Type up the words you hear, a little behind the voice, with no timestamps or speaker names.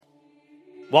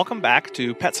Welcome back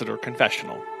to Pet Sitter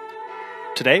Confessional.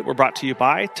 Today we're brought to you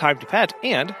by Time to Pet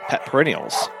and Pet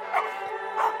Perennials.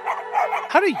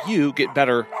 How do you get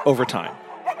better over time?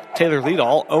 Taylor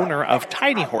Leedahl, owner of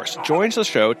Tiny Horse, joins the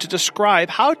show to describe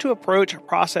how to approach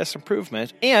process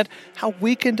improvement and how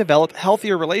we can develop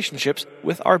healthier relationships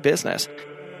with our business.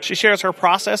 She shares her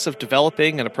process of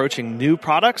developing and approaching new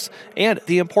products and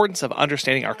the importance of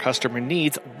understanding our customer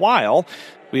needs while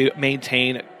we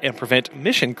maintain and prevent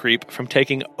mission creep from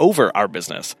taking over our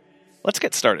business. Let's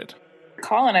get started.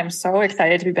 Colin, I'm so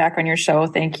excited to be back on your show.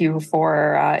 Thank you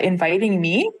for inviting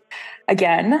me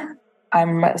again.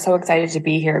 I'm so excited to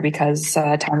be here because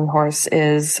Tiny Horse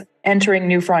is entering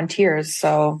new frontiers.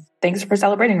 So thanks for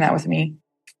celebrating that with me.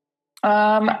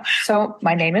 So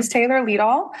my name is Taylor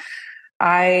Leedahl.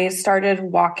 I started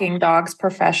walking dogs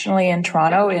professionally in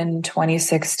Toronto in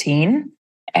 2016.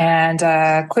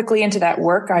 And quickly into that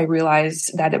work, I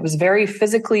realized that it was very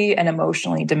physically and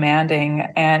emotionally demanding.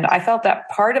 And I felt that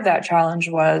part of that challenge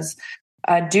was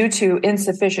due to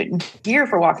insufficient gear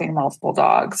for walking multiple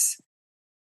dogs.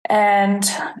 And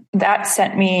that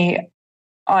sent me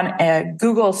on a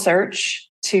Google search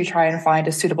to try and find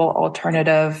a suitable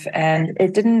alternative. And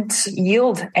it didn't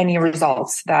yield any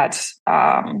results that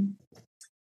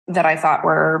I thought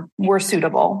were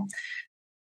suitable.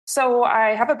 So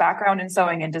I have a background in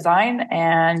sewing and design,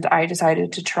 and I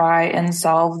decided to try and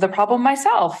solve the problem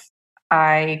myself.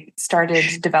 I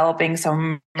started developing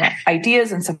some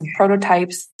ideas and some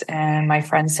prototypes, and my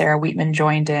friend Sarah Wheatman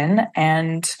joined in.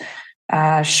 And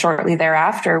shortly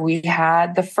thereafter, we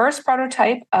had the first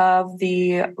prototype of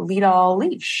the Leedahl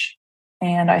leash.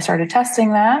 And I started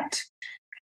testing that,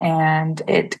 and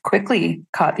it quickly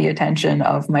caught the attention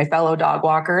of my fellow dog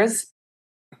walkers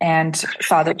and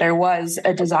saw that there was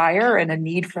a desire and a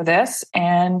need for this.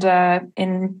 And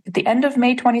in the end of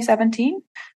May 2017,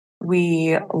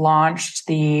 we launched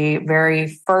the very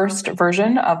first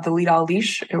version of the Leedahl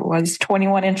leash. It was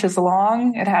 21 inches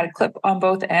long. It had a clip on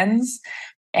both ends,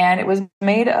 and it was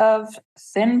made of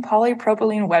thin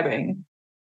polypropylene webbing.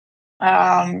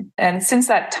 And since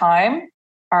that time,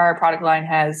 our product line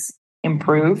has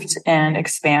improved and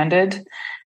expanded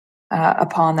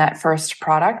upon that first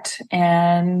product.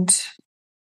 And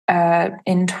from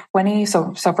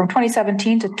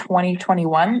 2017 to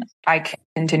 2021, I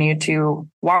continued to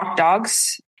walk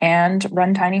dogs and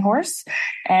run Tiny Horse.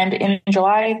 And in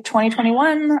July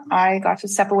 2021, I got to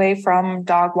step away from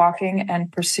dog walking and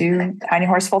pursue Tiny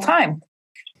Horse full time.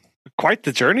 Quite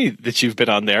the journey that you've been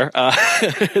on there.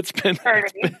 It's been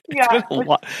a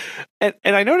lot. And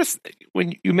I noticed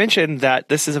when you mentioned that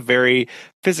this is a very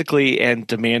physically and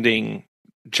demanding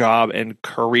job and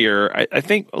career, I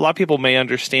think a lot of people may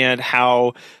understand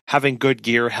how having good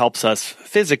gear helps us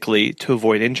physically to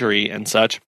avoid injury and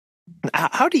such.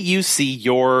 How do you see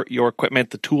your equipment,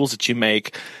 the tools that you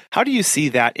make, how do you see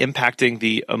that impacting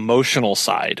the emotional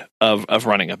side of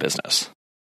running a business?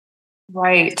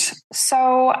 Right.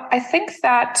 So I think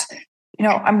that,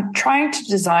 I'm trying to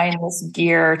design this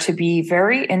gear to be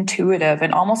very intuitive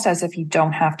and almost as if you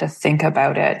don't have to think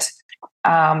about it.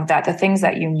 That the things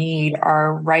that you need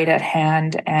are right at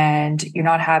hand and you're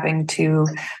not having to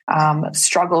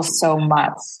struggle so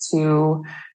much to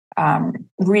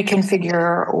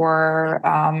reconfigure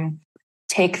or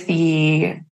take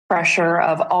the pressure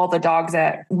of all the dogs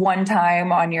at one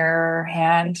time on your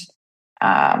hand.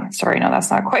 Sorry, no,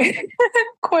 that's not quite.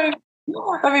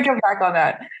 Let me come back on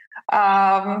that.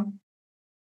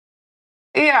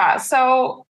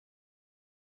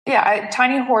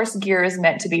 Tiny Horse gear is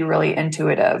meant to be really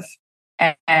intuitive,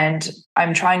 and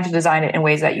I'm trying to design it in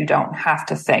ways that you don't have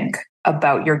to think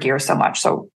about your gear so much.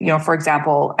 So, for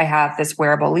example, I have this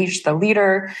wearable leash, the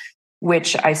Leader,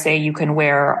 which I say you can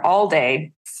wear all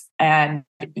day. And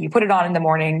you put it on in the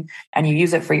morning and you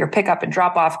use it for your pickup and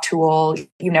drop off tool.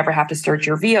 You never have to search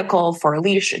your vehicle for a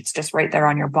leash. It's just right there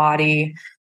on your body.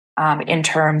 In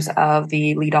terms of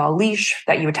the Leedahl leash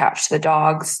that you attach to the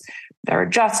dogs, they're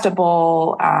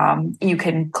adjustable. You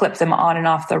can clip them on and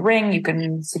off the ring. You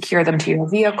can secure them to your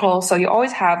vehicle. So you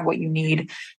always have what you need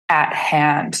at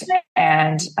hand.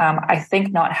 And I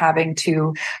think not having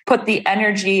to put the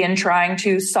energy in trying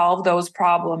to solve those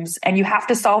problems, and you have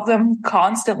to solve them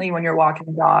constantly when you're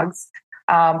walking dogs,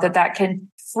 that can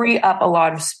free up a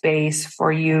lot of space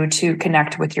for you to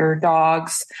connect with your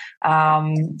dogs,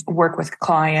 work with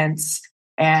clients,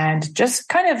 and just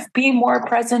kind of be more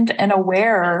present and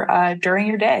aware during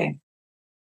your day.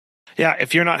 Yeah,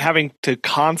 if you're not having to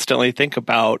constantly think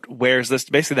about where's this,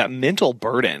 basically that mental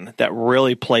burden that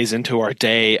really plays into our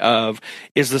day of,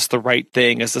 is this the right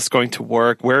thing? Is this going to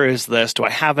work? Where is this? Do I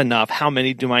have enough? How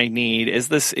many do I need? Is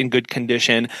this in good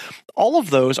condition? All of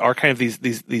those are kind of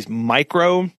these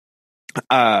micro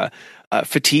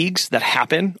fatigues that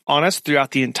happen on us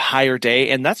throughout the entire day.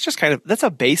 And that's just that's a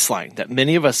baseline that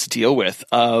many of us deal with,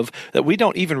 of that we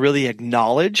don't even really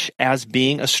acknowledge as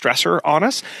being a stressor on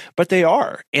us, but they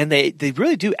are. And they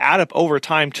really do add up over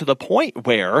time, to the point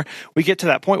where we get to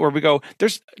that point where we go,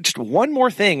 there's just one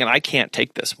more thing and I can't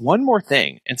take this, one more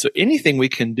thing. And so anything we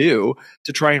can do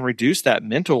to try and reduce that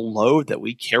mental load that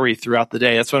we carry throughout the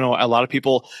day. That's why I know a lot of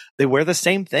people, they wear the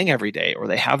same thing every day, or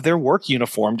they have their work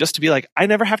uniform just to be like, I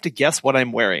never have to guess what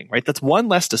I'm wearing, right? That's one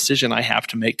less decision I have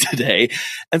to make today.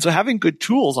 And so having good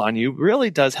tools on you really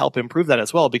does help improve that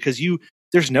as well, because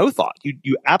there's no thought.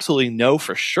 You absolutely know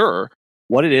for sure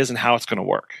what it is and how it's going to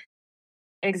work.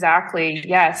 Exactly.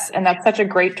 Yes. And that's such a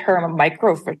great term,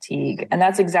 micro fatigue. And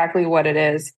that's exactly what it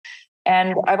is.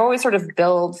 And I've always sort of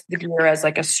billed the gear as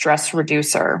like a stress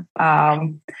reducer.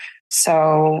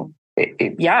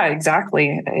 Yeah,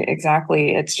 exactly.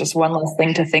 It's just one less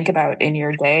thing to think about in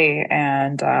your day.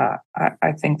 And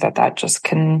I think that just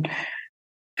can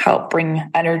help bring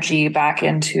energy back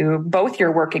into both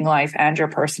your working life and your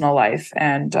personal life.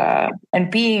 And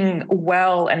being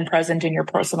well and present in your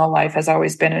personal life has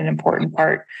always been an important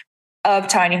part of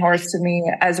Tiny Horse to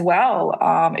me as well.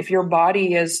 If your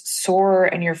body is sore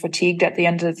and you're fatigued at the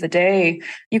end of the day,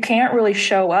 you can't really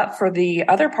show up for the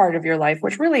other part of your life,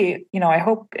 which really, I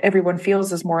hope everyone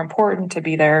feels is more important, to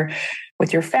be there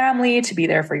with your family, to be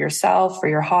there for yourself, for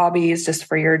your hobbies, just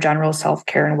for your general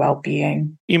self-care and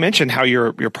well-being. You mentioned how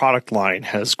your product line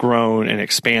has grown and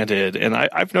expanded. And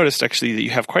I've noticed actually that you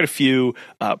have quite a few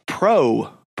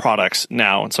pro products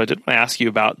now. And so I did want to ask you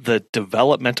about the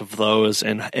development of those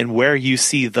and where you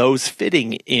see those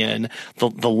fitting in the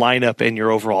lineup in your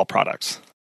overall products.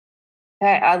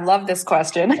 I love this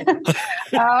question.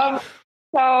 I've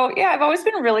always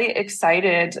been really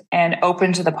excited and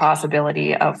open to the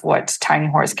possibility of what Tiny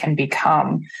Horse can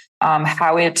become,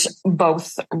 how it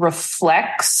both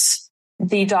reflects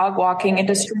the dog walking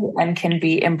industry and can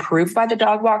be improved by the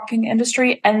dog walking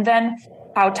industry, and then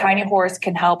how Tiny Horse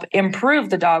can help improve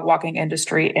the dog walking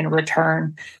industry in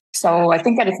return. So I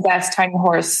think at its best, Tiny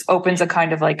Horse opens a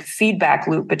kind of like feedback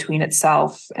loop between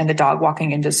itself and the dog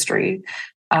walking industry.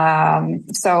 And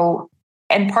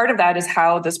part of that is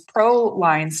how this pro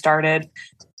line started.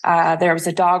 There was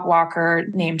a dog walker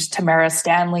named Tamara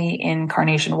Stanley in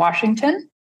Carnation, Washington.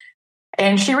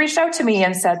 And she reached out to me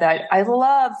and said that, I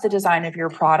love the design of your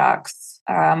products,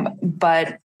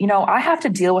 but I have to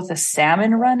deal with a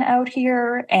salmon run out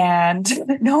here. And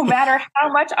no matter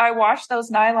how much I wash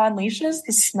those nylon leashes,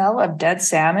 the smell of dead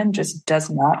salmon just does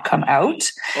not come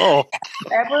out. Oh.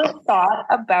 Ever thought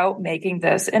about making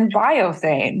this in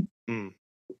biothane?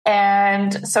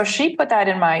 And so she put that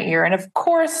in my ear. And of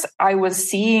course, I was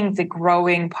seeing the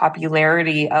growing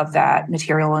popularity of that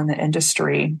material in the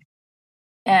industry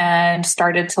and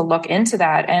started to look into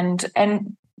that.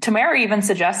 And Tamara even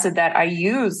suggested that I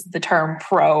use the term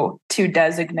pro to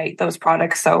designate those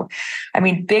products. So,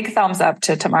 big thumbs up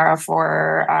to Tamara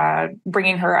for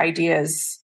bringing her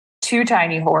ideas to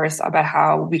Tiny Horse about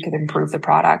how we could improve the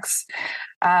products.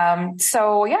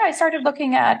 I started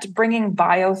looking at bringing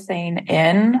biothane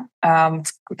in.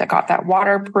 That got that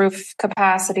waterproof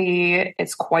capacity.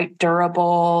 It's quite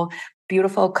durable,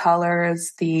 beautiful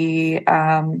colors. The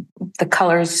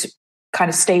colors kind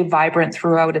of stay vibrant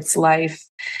throughout its life.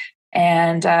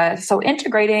 And so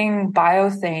integrating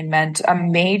biothane meant a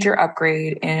major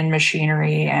upgrade in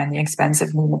machinery and the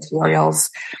expensive new materials.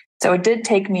 So it did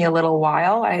take me a little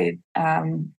while.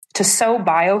 To sew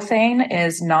biothane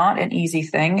is not an easy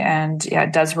thing. And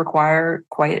it does require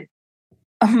quite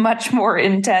a much more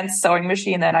intense sewing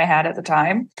machine than I had at the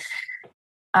time.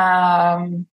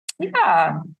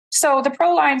 So the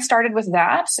Pro line started with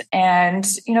that. And,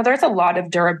 there's a lot of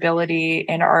durability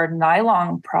in our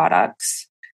nylon products.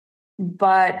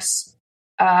 But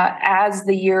as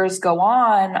the years go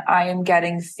on, I am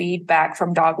getting feedback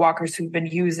from dog walkers who've been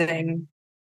using,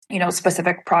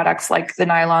 specific products like the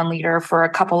nylon leader for a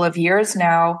couple of years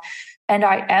now. And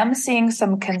I am seeing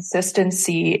some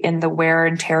consistency in the wear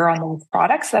and tear on those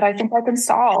products that I think I can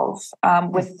solve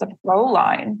with the Pro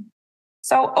line.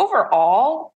 So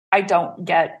overall, I don't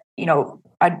get,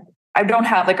 I don't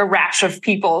have like a rash of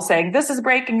people saying this is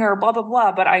breaking or blah, blah,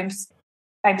 blah, but I'm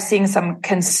seeing some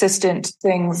consistent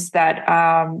things that,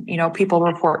 people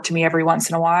report to me every once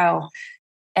in a while.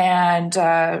 And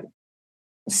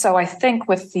so I think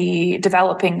with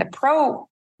developing the Pro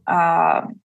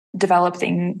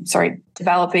developing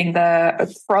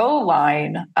the pro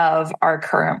line of our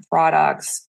current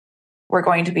products, we're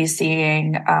going to be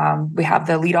seeing, we have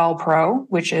the Leedahl Pro,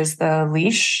 which is the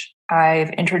leash. I've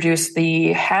introduced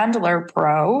the Handler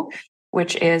Pro,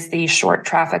 which is the short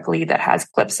traffic lead that has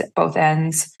clips at both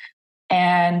ends.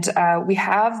 And we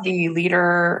have the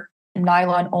leader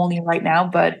nylon only right now,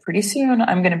 but pretty soon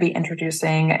I'm going to be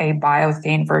introducing a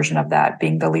biothane version of that,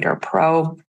 being the Leader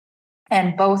Pro.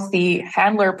 And both the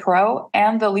Handler Pro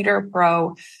and the Leader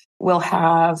Pro will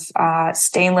have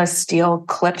stainless steel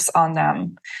clips on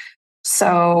them.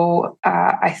 So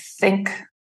I think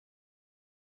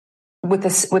with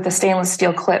the stainless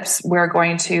steel clips, we're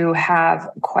going to have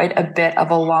quite a bit of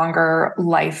a longer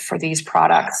life for these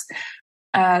products.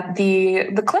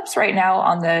 The clips right now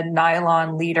on the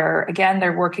nylon leader, again,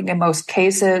 they're working in most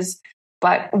cases,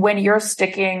 but when you're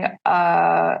clipping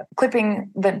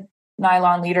the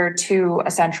nylon leader to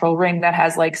a central ring that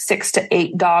has like 6 to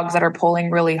 8 dogs that are pulling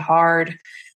really hard,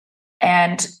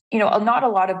 and not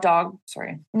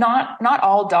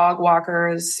all dog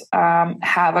walkers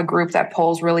have a group that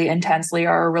pulls really intensely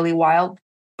or are really wild,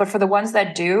 but for the ones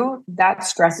that do, that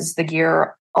stresses the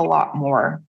gear a lot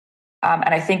more.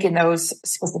 And I think in those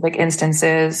specific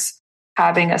instances,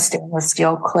 having a stainless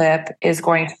steel clip is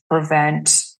going to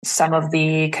prevent some of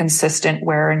the consistent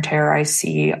wear and tear I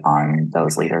see on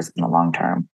those leaders in the long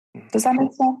term. Does that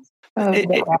make sense?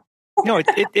 No,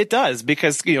 it does,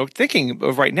 because, thinking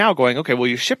of right now going, okay, well,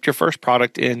 you shipped your first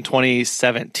product in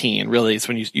 2017, really, is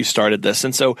when you started this.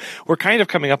 And so we're kind of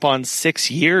coming up on 6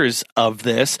 years of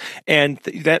this. And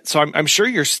so I'm sure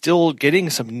you're still getting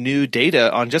some new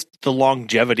data on just the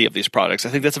longevity of these products. I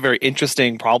think that's a very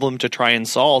interesting problem to try and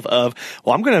solve of,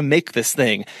 well, I'm going to make this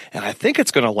thing and I think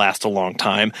it's going to last a long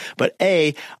time, but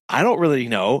A, I don't really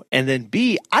know. And then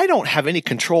B, I don't have any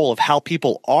control of how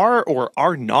people are or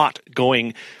are not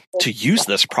going to use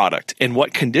this product and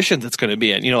what conditions it's going to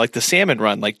be in. Like the salmon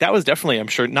run, like that was definitely, I'm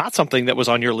sure, not something that was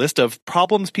on your list of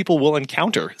problems people will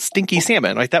encounter. Stinky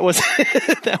salmon, right? That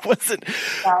wasn't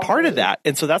part of that.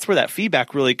 And so that's where that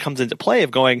feedback really comes into play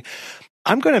of going,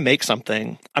 I'm going to make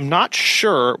something. I'm not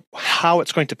sure how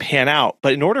it's going to pan out,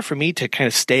 but in order for me to kind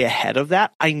of stay ahead of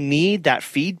that, I need that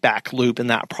feedback loop in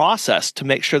that process to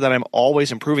make sure that I'm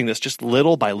always improving this just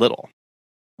little by little.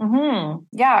 Mm-hmm.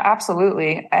 Yeah,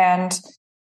 absolutely. And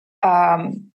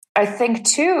I think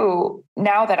too,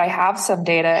 now that I have some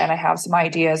data and I have some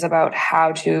ideas about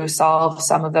how to solve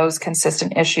some of those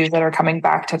consistent issues that are coming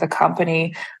back to the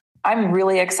company, I'm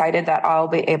really excited that I'll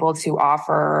be able to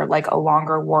offer like a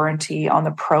longer warranty on the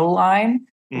Pro line.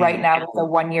 Right now, it's a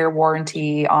 1-year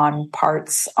warranty on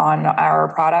parts on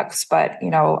our products, but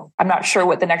I'm not sure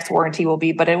what the next warranty will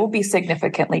be, but it will be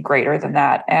significantly greater than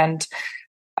that. And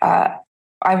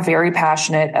I'm very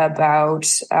passionate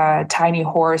about Tiny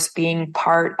Horse being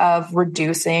part of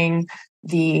reducing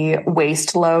the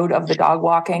waste load of the dog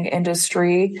walking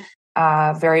industry.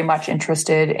 Very much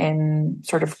interested in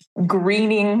sort of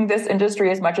greening this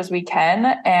industry as much as we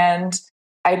can. And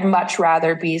I'd much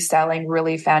rather be selling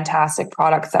really fantastic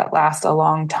products that last a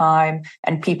long time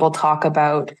and people talk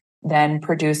about than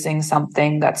producing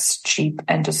something that's cheap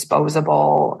and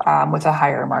disposable with a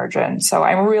higher margin. So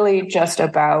I'm really just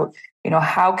about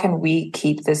how can we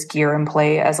keep this gear in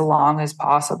play as long as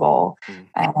possible?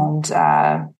 And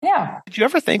Did you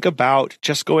ever think about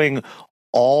just going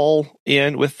all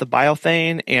in with the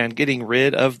biothane and getting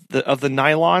rid of the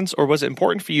nylons, or was it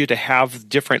important for you to have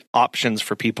different options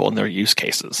for people in their use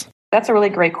cases? That's a really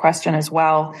great question as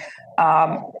well.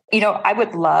 I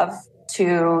would love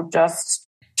to just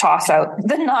toss out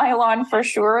the nylon for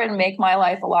sure and make my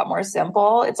life a lot more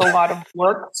simple. It's a lot of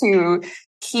work to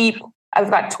keep. I've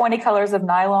got 20 colors of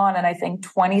nylon and I think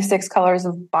 26 colors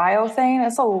of biothane.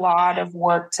 It's a lot of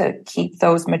work to keep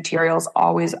those materials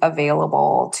always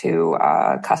available to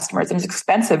customers. And it's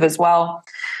expensive as well.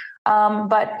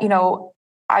 But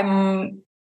I'm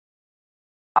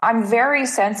very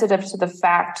sensitive to the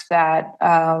fact that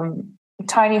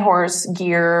Tiny Horse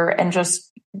gear and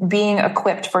just being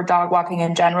equipped for dog walking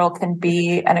in general can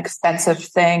be an expensive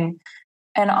thing.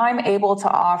 And I'm able to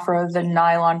offer the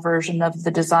nylon version of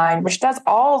the design, which does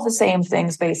all the same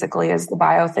things basically as the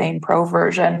Biothane Pro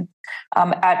version,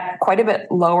 at quite a bit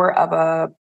lower of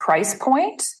a price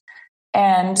point.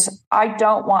 And I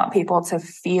don't want people to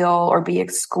feel or be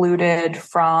excluded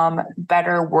from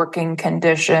better working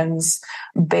conditions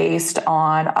based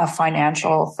on a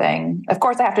financial thing. Of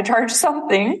course, I have to charge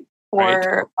something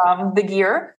for the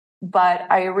gear, but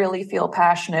I really feel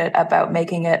passionate about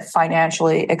making it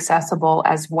financially accessible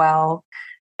as well.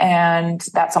 And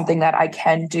that's something that I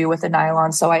can do with the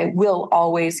nylon. So I will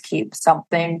always keep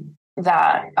something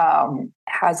that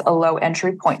has a low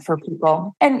entry point for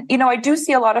people. And, I do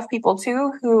see a lot of people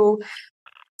too who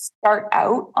start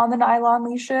out on the nylon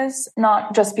leashes,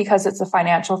 not just because it's a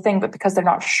financial thing, but because they're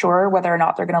not sure whether or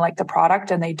not they're going to like the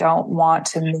product and they don't want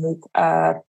to make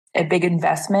a big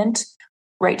investment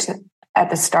at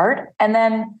the start. And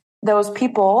then those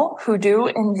people who do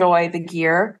enjoy the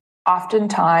gear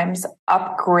oftentimes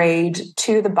upgrade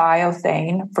to the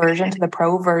biothane version, to the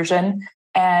pro version,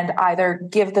 and either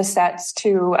give the sets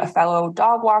to a fellow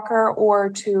dog walker or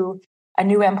to a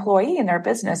new employee in their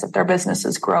business if their business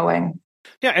is growing.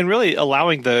 Yeah, and really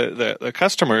allowing the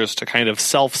customers to kind of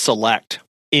self-select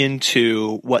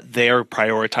into what they're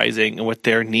prioritizing and what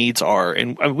their needs are.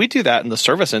 And we do that in the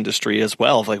service industry as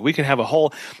well. Like we can have a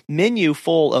whole menu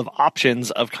full of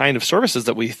options of kind of services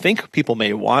that we think people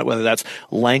may want, whether that's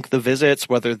length of visits,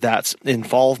 whether that's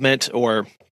involvement or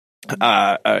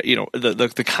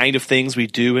the kind of things we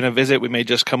do in a visit. We may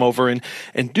just come over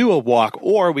and do a walk,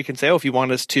 or we can say, if you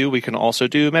want us to, we can also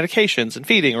do medications and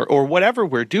feeding or whatever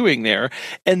we're doing there.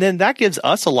 And then that gives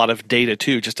us a lot of data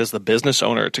too, just as the business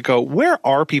owner, to go, where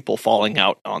are people falling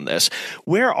out on this?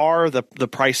 Where are the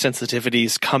price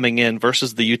sensitivities coming in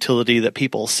versus the utility that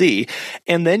people see?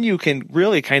 And then you can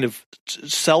really kind of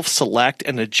self-select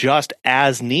and adjust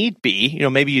as need be.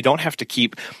 Maybe you don't have to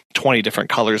keep 20 different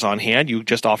colors on hand. You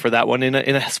just offer that one in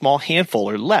a small handful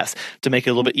or less to make it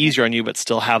a little bit easier on you, but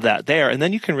still have that there. And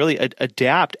then you can really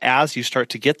adapt as you start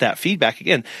to get that feedback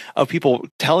again of people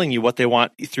telling you what they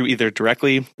want through either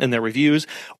directly in their reviews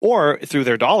or through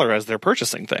their dollar as they're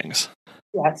purchasing things.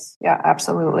 Yes. Yeah,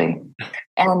 absolutely.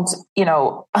 And,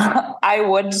 I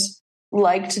would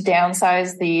like to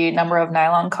downsize the number of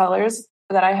nylon colors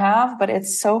that I have, but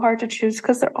it's so hard to choose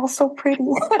because they're all so pretty.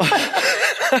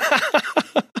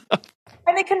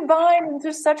 And they combine in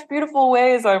just such beautiful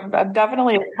ways. I'm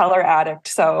definitely a color addict,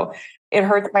 so it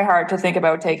hurts my heart to think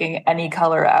about taking any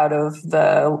color out of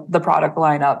the product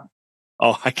lineup.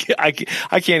 Oh, I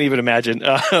can't even imagine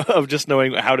of just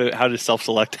knowing how to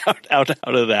self-select out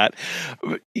of that.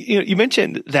 You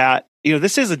mentioned that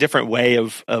this is a different way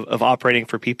of operating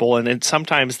for people, and then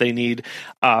sometimes they need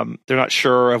they're not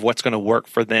sure of what's going to work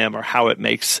for them or how it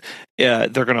makes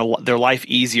their life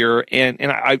easier. And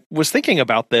I was thinking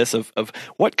about this of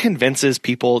what convinces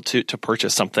people to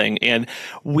purchase something, and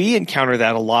we encounter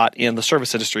that a lot in the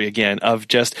service industry. Again, of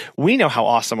just we know how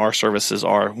awesome our services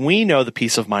are, we know the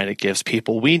peace of mind it gives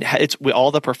people, it's all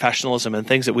the professionalism and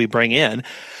things that we bring in,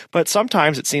 but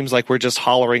sometimes it seems like we're just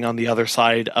hollering on the other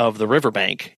side of the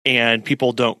riverbank, and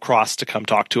people don't cross to come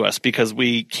talk to us because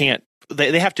we can't.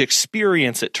 They have to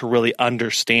experience it to really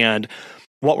understand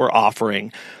what we're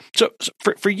offering. So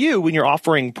for you, when you're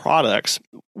offering products,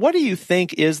 what do you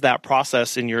think is that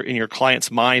process in your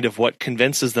client's mind of what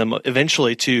convinces them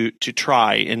eventually to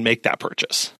try and make that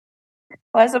purchase?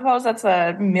 Well, I suppose that's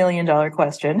 $1 million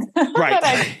question.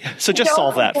 Right. So just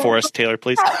solve that for us, Taylor,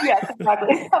 please. Yes,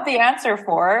 exactly. Have the answer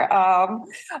for.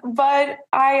 But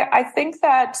I think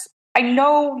that I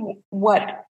know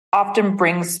what often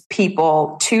brings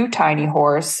people to Tiny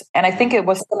Horse. And I think it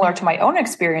was similar to my own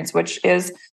experience, which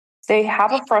is they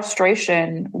have a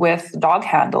frustration with dog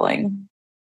handling.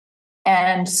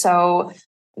 And so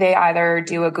they either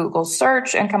do a Google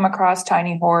search and come across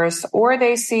Tiny Horse, or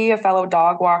they see a fellow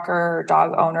dog walker or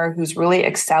dog owner who's really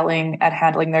excelling at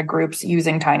handling their groups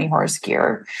using Tiny Horse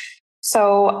gear.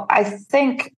 So I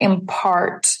think in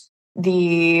part,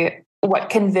 what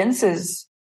convinces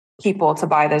people to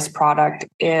buy this product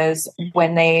is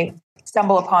when they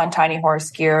stumble upon Tiny Horse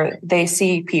gear, they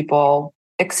see people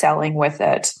excelling with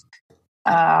it.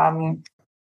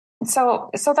 So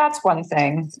that's one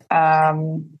thing.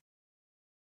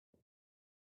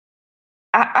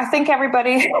 I think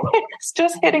everybody is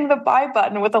just hitting the buy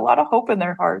button with a lot of hope in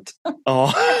their heart.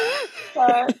 Oh,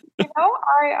 I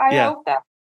hope that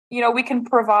we can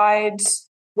provide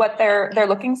what they're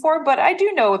looking for, but I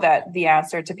do know that the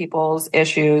answer to people's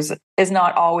issues is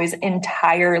not always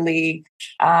entirely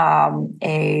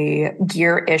a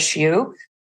gear issue,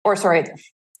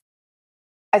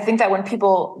 I think that when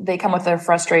they come with their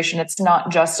frustration, it's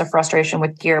not just a frustration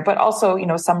with gear, but also,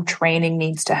 some training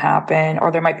needs to happen,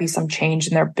 or there might be some change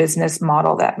in their business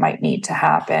model that might need to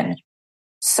happen.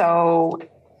 So,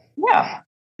 yeah.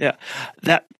 Yeah,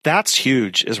 that's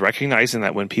huge, is recognizing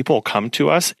that when people come to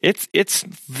us, it's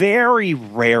very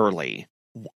rarely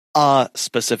a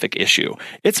specific issue.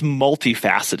 It's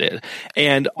multifaceted.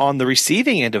 And on the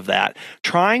receiving end of that,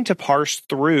 trying to parse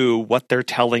through what they're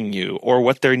telling you or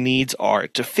what their needs are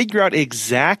to figure out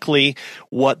exactly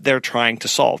what they're trying to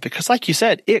solve. Because like you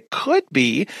said, it could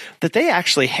be that they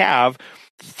actually have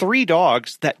 3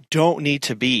 dogs that don't need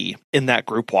to be in that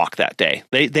group walk that day.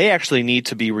 They actually need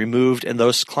to be removed, and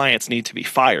those clients need to be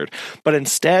fired. But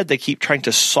instead, they keep trying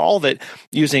to solve it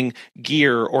using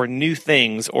gear or new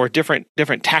things or different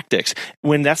tactics,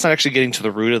 when that's not actually getting to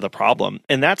the root of the problem.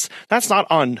 And that's not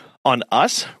on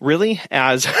us, really,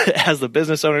 as the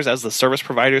business owners, as the service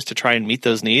providers, to try and meet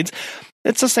those needs.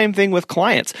 It's the same thing with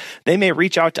clients. They may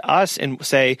reach out to us and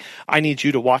say, I need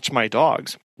you to watch my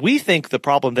dogs. We think the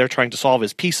problem they're trying to solve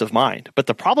is peace of mind. But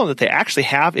the problem that they actually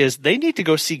have is they need to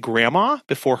go see grandma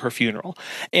before her funeral.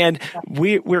 And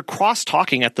we're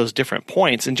cross-talking at those different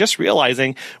points and just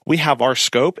realizing we have our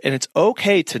scope, and it's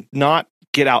okay to not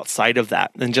get outside of that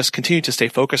and just continue to stay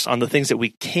focused on the things that we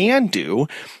can do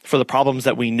for the problems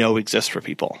that we know exist for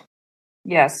people.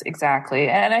 Yes, exactly.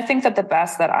 And I think that the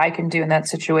best that I can do in that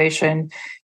situation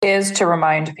is to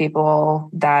remind people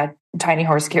that tiny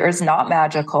horse gear is not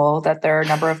magical, that there are a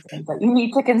number of things that you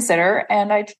need to consider.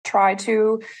 And I try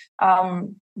to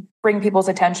bring people's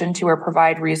attention to or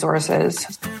provide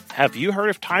resources. Have you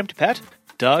heard of Time to Pet?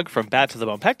 Doug from Bad to the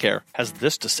Bone Pet Care has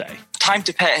this to say. Time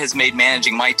to Pet has made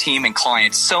managing my team and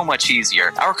clients so much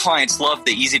easier. Our clients love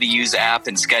the easy-to-use app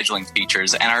and scheduling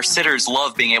features, and our sitters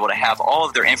love being able to have all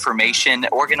of their information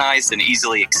organized and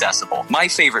easily accessible. My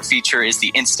favorite feature is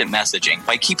the instant messaging.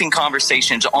 By keeping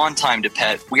conversations on Time to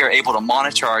Pet, we are able to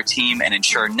monitor our team and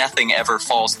ensure nothing ever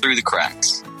falls through the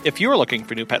cracks. If you are looking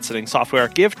for new pet sitting software,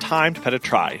 give Time to Pet a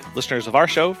try. Listeners of our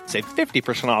show save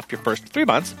 50% off your first 3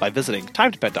 months by visiting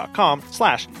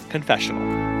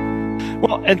timetopet.com/confessional.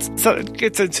 Well, and so it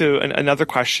gets into another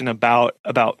question about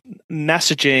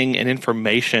messaging and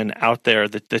information out there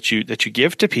that you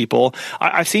give to people.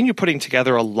 I've seen you putting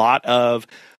together a lot of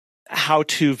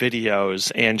how-to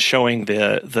videos and showing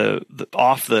the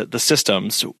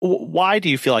systems. Why do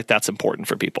you feel like that's important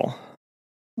for people?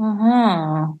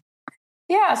 Mm-hmm.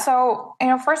 Yeah. So,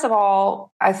 first of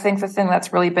all, I think the thing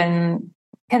that's really been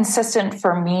consistent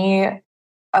for me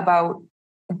about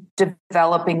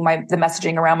developing the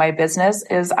messaging around my business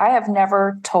is I have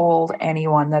never told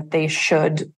anyone that they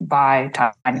should buy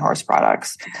tiny horse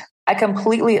products. I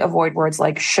completely avoid words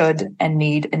like should and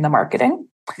need in the marketing.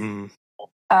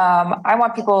 I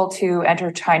want people to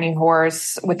enter tiny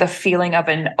horse with a feeling of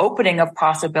an opening of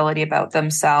possibility about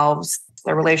themselves,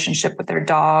 their relationship with their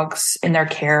dogs, in their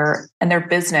care, and their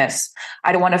business.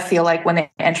 I don't want to feel like when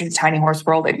they enter the tiny horse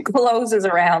world, it closes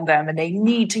around them and they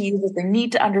need to use it, they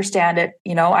need to understand it.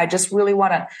 I just really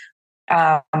want to,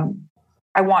 I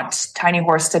want tiny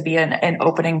horse to be an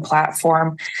opening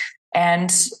platform.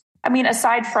 And I mean,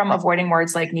 aside from avoiding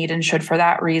words like need and should for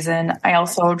that reason, I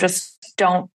also just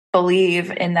don't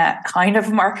believe in that kind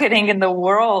of marketing in the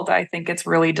world. I think it's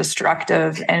really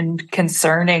destructive and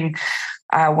concerning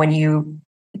when you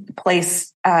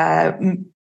place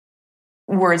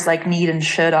words like need and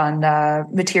should on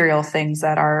material things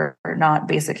that are not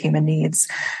basic human needs.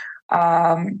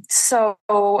 So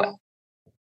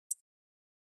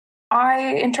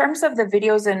in terms of the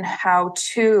videos and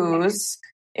how-tos,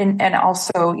 and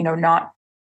also, not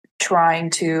trying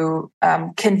to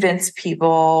convince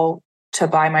people to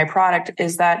buy my product,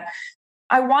 is that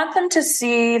I want them to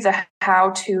see the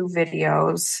how-to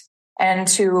videos and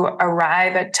to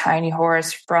arrive at Tiny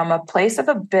Horse from a place of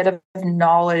a bit of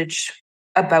knowledge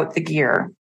about the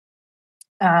gear,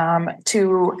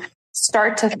 to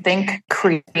start to think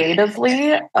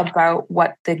creatively about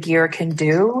what the gear can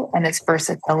do and its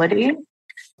versatility.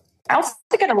 I also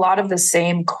get a lot of the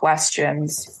same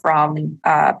questions from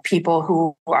people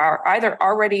who are either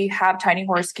already have Tiny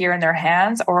Horse gear in their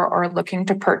hands or looking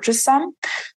to purchase some.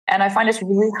 And I find it's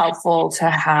really helpful to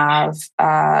have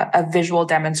a visual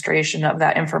demonstration of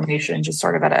that information, just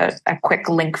sort of at a quick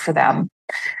link for them.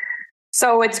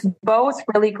 So it's both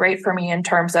really great for me in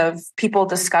terms of people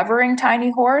discovering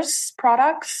Tiny Horse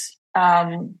products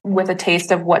with a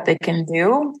taste of what they can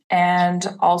do, and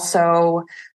also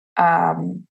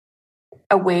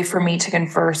a way for me to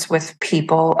converse with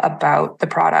people about the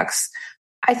products.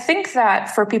 I think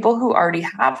that for people who already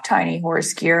have Tiny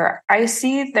Horse gear, I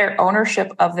see their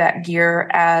ownership of that gear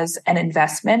as an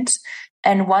investment,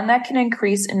 and one that can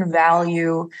increase in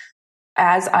value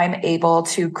as I'm able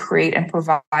to create and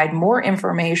provide more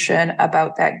information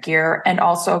about that gear, and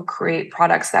also create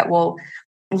products that will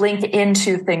link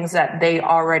into things that they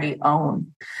already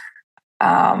own.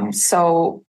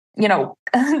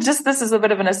 Just this is a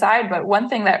bit of an aside, but one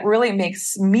thing that really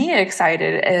makes me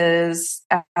excited is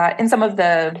in some of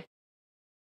the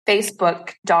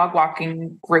Facebook dog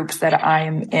walking groups that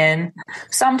I'm in,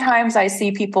 sometimes I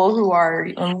see people who are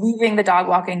leaving the dog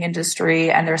walking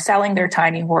industry and they're selling their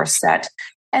Tiny Horse set,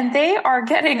 and they are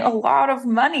getting a lot of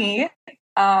money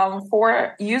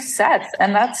for used sets.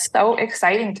 And that's so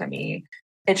exciting to me.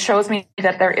 It shows me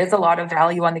that there is a lot of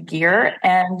value on the gear,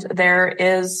 and there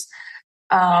is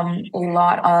a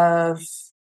lot of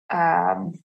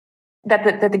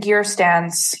that the gear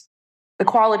the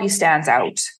quality stands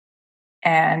out,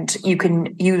 and you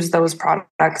can use those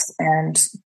products, and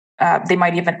they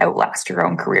might even outlast your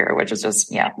own career, which is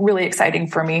just, really exciting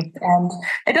for me. And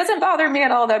it doesn't bother me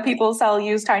at all that people sell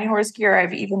used tiny horse gear.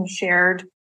 I've even shared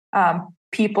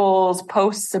people's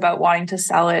posts about wanting to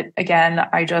sell it. Again,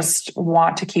 I just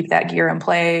want to keep that gear in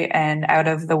play and out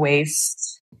of the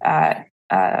waste as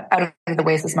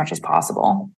much as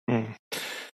possible. Mm.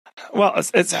 Well,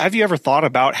 have you ever thought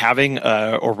about having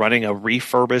or running a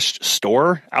refurbished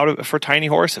store for Tiny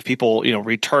Horse? If people,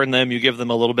 return them, you give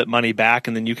them a little bit money back,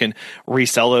 and then you can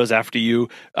resell those after you,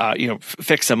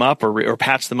 fix them up or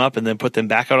patch them up and then put them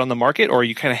back out on the market? Or are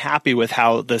you kind of happy with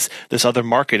how this other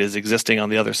market is existing on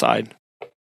the other side?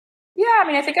 Yeah,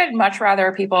 I think I'd much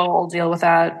rather people deal with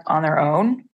that on their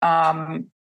own. And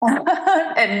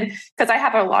because I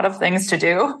have a lot of things to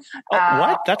do.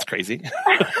 What? That's crazy.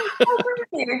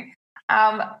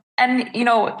 And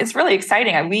it's really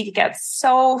exciting. We get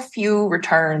so few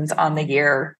returns on the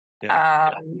year.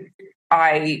 Yeah.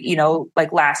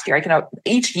 Like last year, I can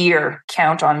each year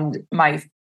count on my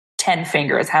 10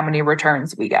 fingers how many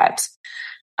returns we get.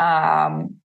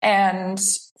 And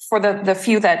for the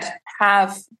few that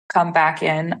have come back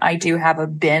in, I do have a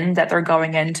bin that they're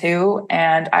going into.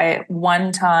 And I, at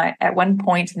one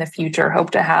point in the future,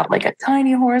 hope to have like a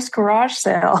Tiny Horse garage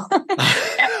sale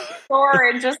store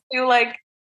and just do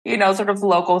sort of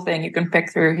local thing you can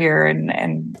pick through here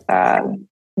and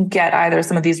get either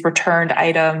some of these returned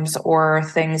items or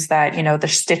things that, the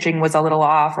stitching was a little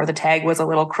off or the tag was a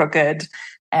little crooked.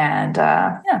 And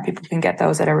people can get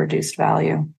those at a reduced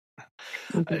value.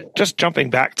 Just jumping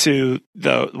back to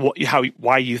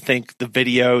why you think the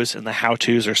videos and the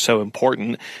how-tos are so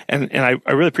important, and I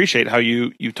really appreciate how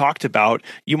you talked about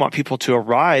you want people to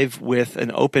arrive with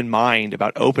an open mind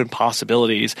about open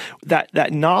possibilities.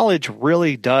 That knowledge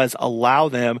really does allow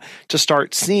them to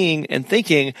start seeing and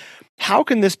thinking, how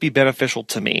can this be beneficial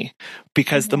to me?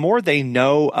 Because the more they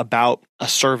know about a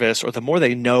service or the more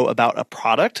they know about a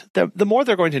product, the more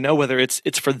they're going to know whether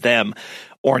it's for them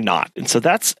or not. And so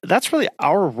that's really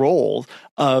our role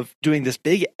of doing this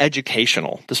big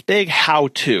this big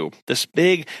how-to, this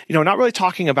big, not really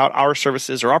talking about our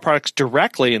services or our products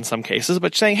directly in some cases,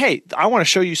 but saying, hey, I want to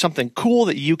show you something cool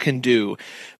that you can do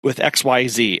with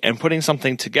XYZ and putting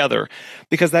something together,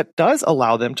 because that does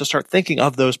allow them to start thinking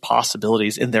of those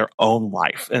possibilities in their own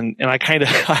life. And I kind of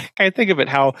think of it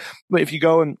how if you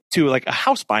go into like a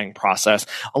house buying process,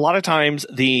 a lot of times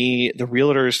the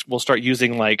realtors will start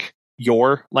using like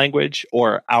your language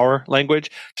or our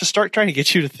language to start trying to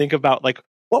get you to think about like,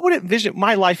 what would it envision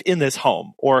my life in this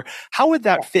home? Or how would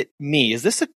that fit me? Is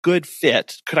this a good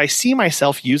fit? Could I see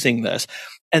myself using this?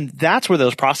 And that's where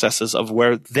those processes of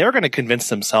where they're going to convince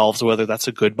themselves whether that's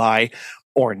a good buy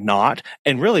or not.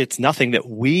 And really, it's nothing that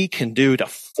we can do to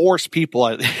force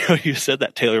people. You said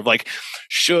that, Taylor, of like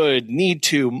should, need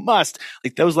to, must,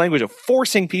 like those language of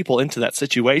forcing people into that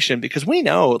situation, because we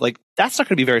know like that's not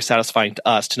going to be very satisfying to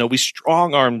us to know we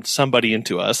strong-armed somebody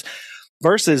into us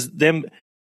versus them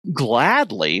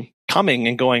gladly coming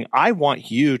and going, I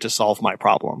want you to solve my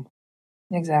problem.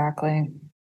 Exactly.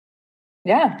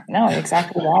 Yeah, no,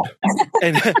 exactly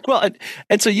that.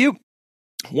 and so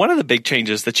one of the big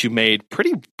changes that you made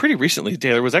pretty recently,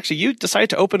 Taylor, was actually you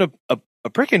decided to open a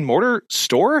brick and mortar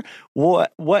store.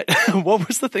 What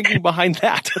was the thinking behind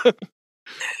that? Okay,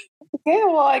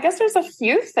 well, I guess there's a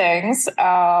few things.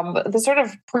 The sort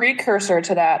of precursor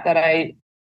to that I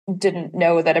didn't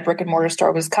know that a brick and mortar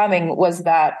store was coming was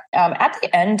that at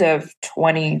the end of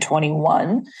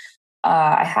 2021,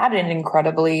 I had an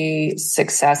incredibly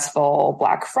successful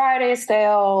Black Friday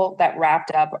sale that wrapped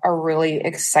up a really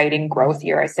exciting growth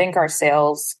year. I think our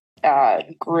sales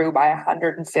grew by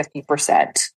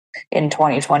 150% in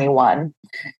 2021.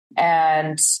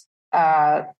 And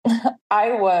I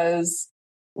was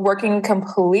working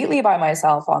completely by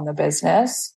myself on the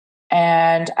business.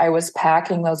 And I was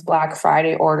packing those Black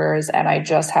Friday orders. And I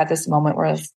just had this moment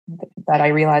that I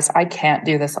realized I can't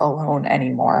do this alone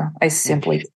anymore. I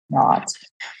simply not.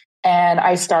 And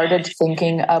I started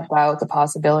thinking about the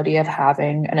possibility of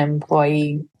having an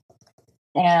employee.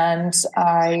 And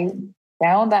I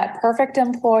found that perfect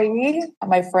employee.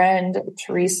 My friend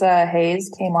Teresa Hayes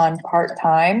came on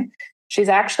part-time. She's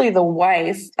actually the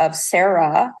wife of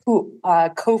Sarah, who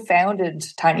co-founded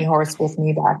Tiny Horse with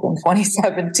me back in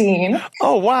 2017.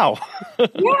 Oh, wow.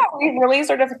 Yeah, we really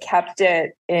sort of kept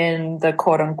it in the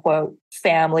quote unquote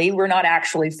family. We're not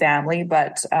actually family,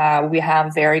 but we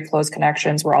have very close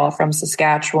connections. We're all from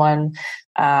Saskatchewan.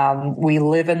 We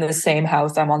live in the same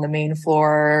house. I'm on the main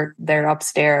floor. They're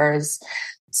upstairs.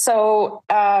 So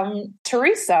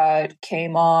Teresa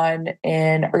came on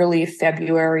in early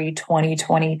February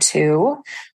 2022.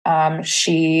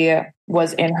 She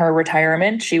was in her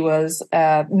retirement. She was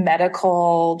a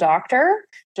medical doctor,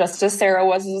 just as Sarah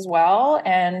was as well.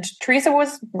 And Teresa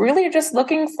was really just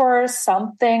looking for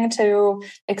something to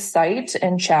excite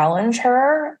and challenge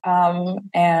her.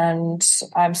 And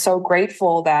I'm so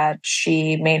grateful that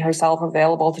she made herself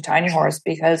available to Tiny Horse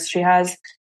because she has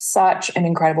such an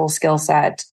incredible skill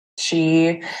set.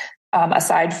 She,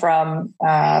 aside from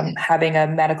having a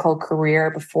medical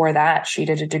career before that, she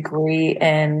did a degree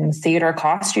in theater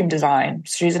costume design.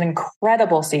 She's an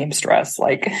incredible seamstress.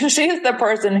 Like, she's the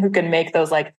person who can make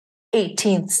those like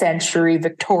 18th century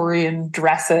Victorian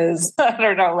dresses. I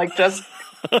don't know, like just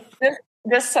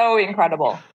so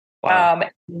incredible. Wow.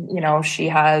 She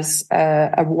has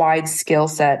a wide skill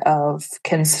set of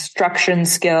construction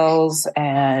skills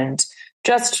and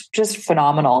just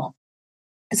phenomenal.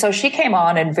 So she came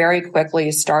on and very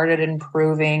quickly started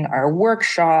improving our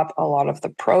workshop, a lot of the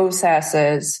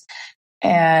processes,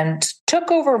 and took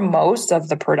over most of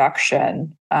the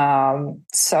production.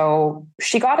 So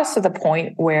she got us to the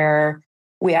point where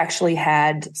we actually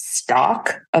had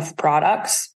stock of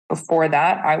products. Before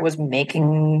that, I was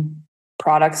making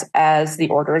products as the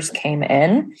orders came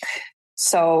in.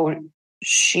 So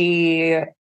she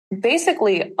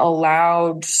basically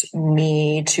allowed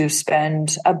me to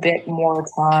spend a bit more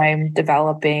time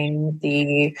developing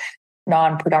the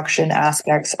non-production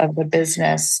aspects of the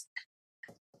business.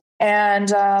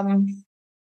 And and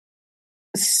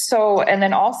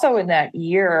then also in that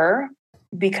year,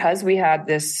 because we had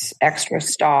this extra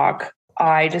stock,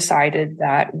 I decided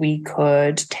that we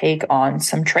could take on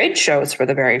some trade shows for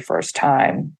the very first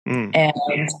time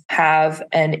and have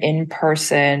an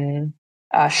in-person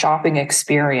shopping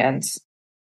experience.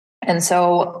 And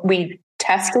so we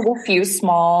tested a few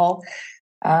small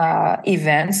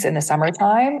events in the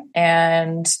summertime,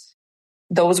 and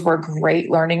those were great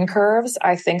learning curves.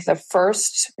 I think the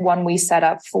first one we set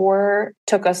up for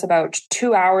took us about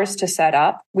 2 hours to set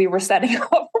up. We were setting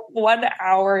up 1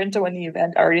 hour into when the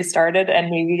event already started, and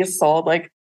we sold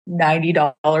like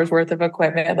 $90 worth of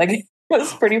equipment. Like, it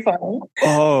was pretty fun.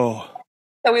 Oh.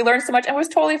 So we learned so much, and it was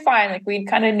totally fine. Like, we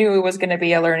kind of knew it was going to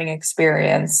be a learning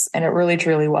experience, and it really,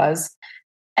 truly was.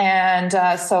 And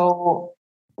so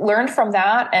learned from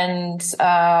that and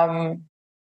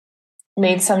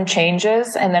made some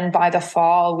changes. And then by the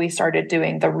fall, we started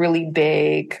doing the really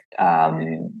big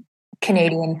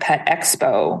Canadian Pet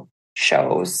Expo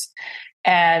shows.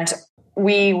 And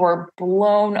we were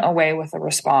blown away with the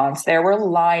response. There were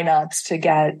lineups to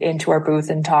get into our booth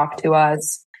and talk to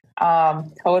us.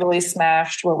 Totally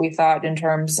smashed what we thought in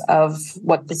terms of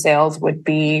what the sales would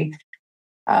be.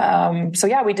 So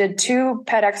yeah, we did 2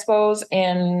 pet expos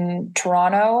in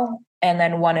Toronto and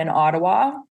then one in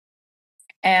Ottawa.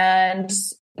 And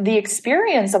the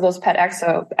experience of those pet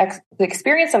expos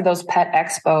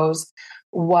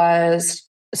was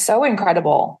so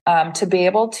incredible. To be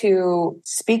able to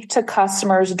speak to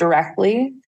customers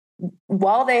directly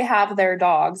while they have their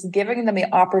dogs, giving them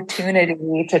the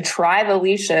opportunity to try the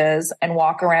leashes and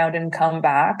walk around and come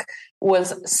back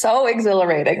was so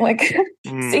exhilarating. Like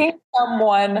seeing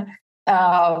someone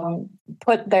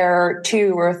put their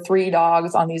 2 or 3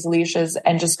 dogs on these leashes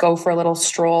and just go for a little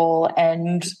stroll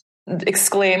and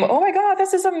exclaim, "Oh my God,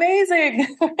 this is amazing,"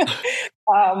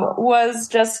 was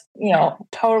just,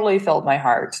 totally filled my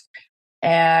heart.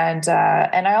 And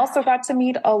I also got to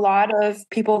meet a lot of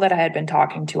people that I had been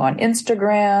talking to on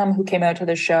Instagram who came out to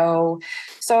the show.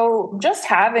 So just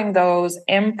having those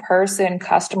in-person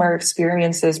customer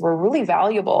experiences were really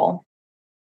valuable.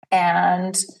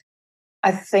 And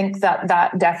I think that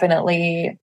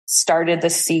definitely started the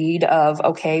seed of,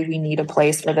 okay, we need a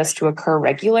place for this to occur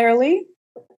regularly.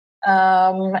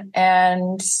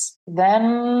 And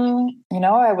then,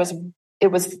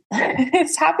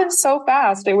 it's happened so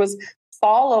fast. It was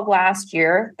fall of last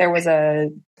year. There was a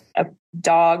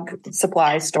dog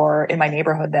supply store in my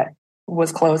neighborhood that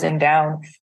was closing down.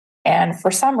 And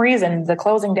for some reason, the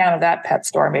closing down of that pet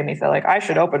store made me feel like I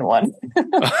should open one.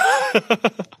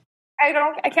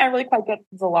 I can't really quite get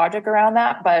the logic around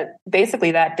that, but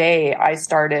basically that day I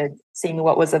started seeing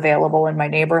what was available in my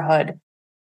neighborhood.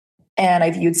 And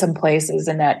I viewed some places,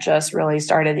 and that just really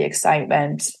started the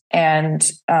excitement.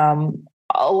 And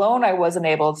alone, I wasn't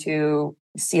able to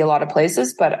see a lot of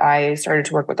places, but I started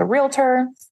to work with a realtor.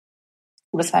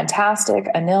 It was fantastic,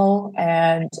 Anil,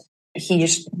 and he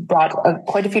brought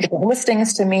quite a few different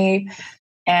listings to me.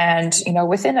 And,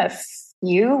 within a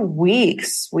few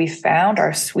weeks, we found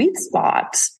our sweet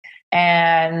spot.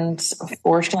 And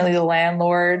fortunately, the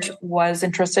landlord was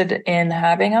interested in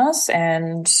having us,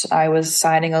 and I was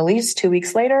signing a lease 2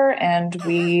 weeks later, and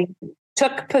we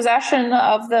took possession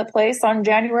of the place on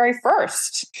January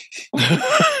 1st.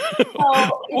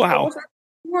 Wow. It was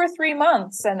 2 or 3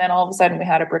 months, and then all of a sudden we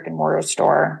had a brick and mortar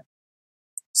store.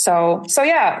 So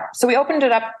we opened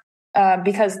it up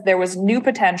because there was new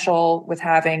potential with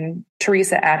having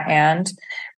Teresa at hand.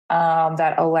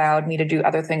 That allowed me to do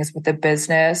other things with the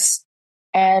business.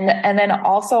 And then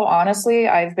also, honestly,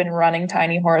 I've been running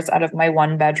Tiny Horse out of my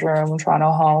 1-bedroom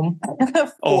Toronto home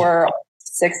for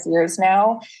 6 years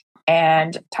now.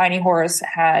 And Tiny Horse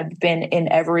had been in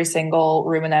every single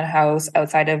room in that house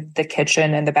outside of the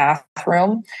kitchen and the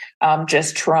bathroom,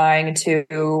 just trying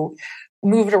to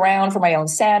move it around for my own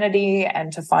sanity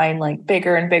and to find like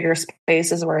bigger and bigger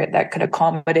spaces where that could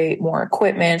accommodate more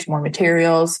equipment, more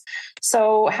materials.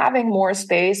 So having more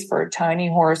space for Tiny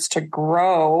Horse to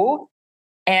grow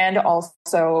and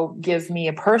also give me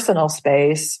a personal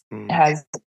space has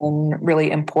been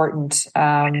really important.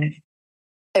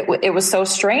 It was so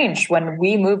strange when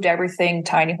we moved everything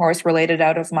Tiny Horse related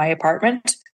out of my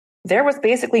apartment. There was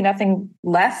basically nothing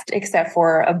left except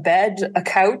for a bed, a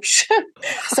couch,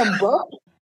 some books,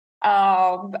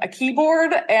 a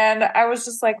keyboard. And I was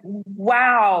just like,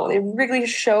 wow, it really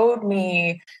showed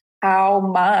me how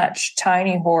much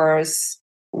Tiny Horse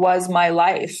was my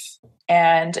life.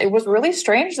 And it was really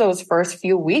strange those first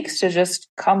few weeks to just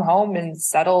come home and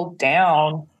settle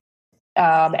down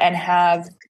and have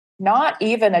not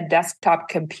even a desktop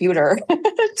computer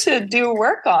to do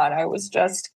work on. I was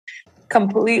just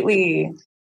completely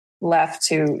left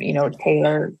to,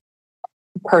 tailor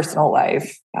personal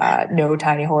life, no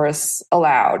Tiny Horse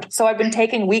allowed. So I've been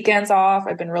taking weekends off.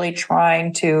 I've been really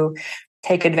trying to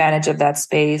take advantage of that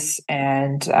space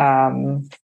and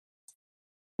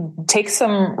take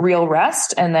some real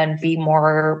rest and then be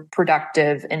more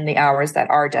productive in the hours that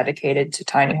are dedicated to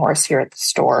Tiny Horse here at the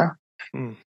store.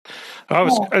 I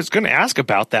was going to ask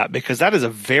about that because that is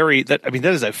that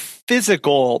is a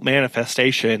physical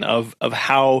manifestation of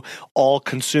how all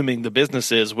consuming the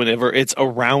business is whenever it's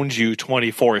around you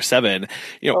 24/7.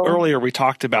 Earlier we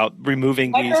talked about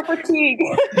removing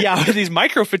these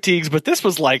micro fatigues, but this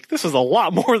was a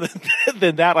lot more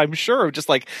than that. I'm sure, just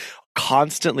like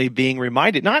constantly being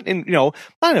reminded, not in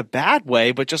a bad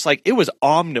way, but just like it was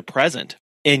omnipresent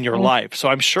in your life. So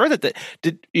I'm sure that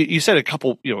you said a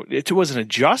couple, it was an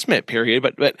adjustment period,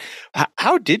 but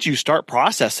how did you start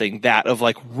processing that of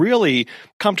like really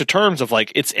come to terms of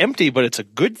like, it's empty, but it's a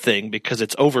good thing because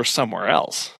it's over somewhere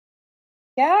else?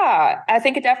 Yeah, I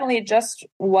think it definitely just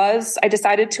was, I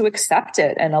decided to accept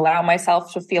it and allow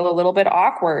myself to feel a little bit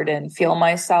awkward and feel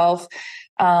myself,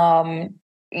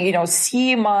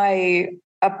 see my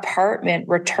apartment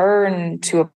return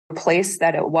to a place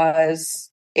that it was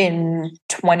in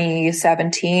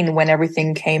 2017 when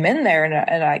everything came in there.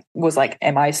 And I was like,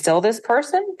 am I still this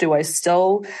person? Do I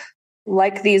still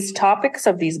like these topics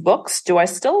of these books? Do I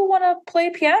still want to play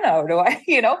piano? Do I,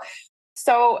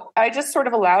 So I just sort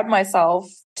of allowed myself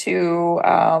to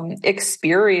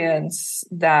experience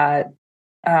that,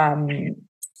 that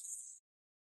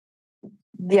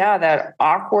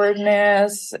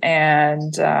awkwardness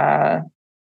and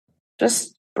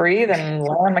just breathe and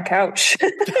lie on the couch.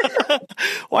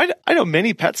 Well, I know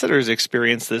many pet sitters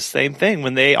experience this same thing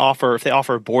when if they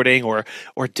offer boarding or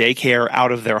daycare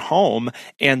out of their home,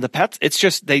 and the pets, it's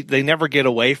just they never get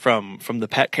away from the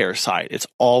pet care side. It's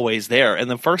always there.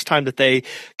 And the first time that they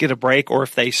get a break or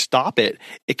if they stop it,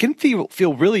 it can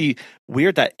feel really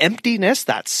weird, that emptiness,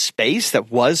 that space that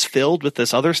was filled with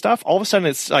this other stuff. All of a sudden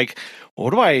it's like, what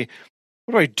do I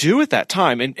do at that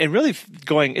time? And really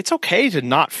going, it's okay to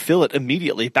not fill it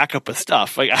immediately back up with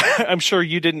stuff. Like I'm sure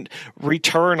you didn't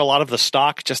return a lot of the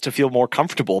stock just to feel more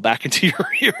comfortable back into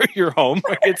your home.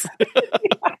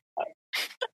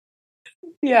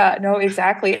 Yeah, no,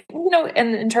 exactly.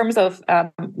 And in terms of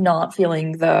not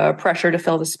feeling the pressure to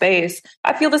fill the space,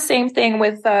 I feel the same thing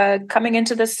with coming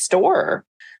into this store.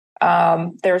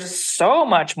 There's so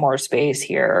much more space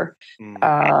here.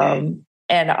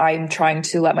 And I'm trying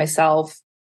to let myself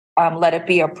let it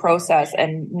be a process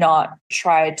and not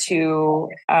try to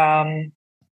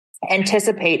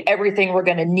anticipate everything we're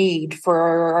going to need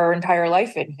for our entire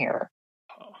life in here.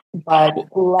 but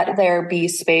let there be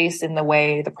space in the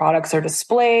way the products are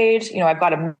displayed. I've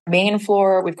got a main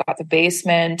floor, we've got the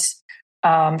basement.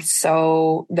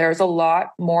 So there's a lot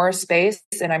more space,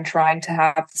 and I'm trying to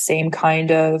have the same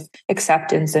kind of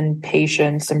acceptance and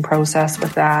patience and process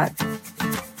with that.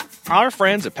 Our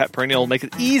friends at Pet Perennial make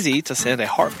it easy to send a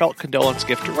heartfelt condolence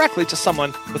gift directly to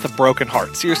someone with a broken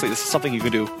heart. Seriously, this is something you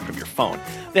can do from your phone.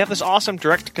 They have this awesome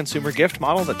direct-to-consumer gift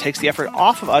model that takes the effort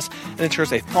off of us and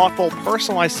ensures a thoughtful,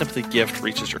 personalized sympathy gift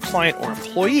reaches your client or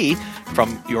employee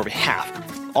from your behalf.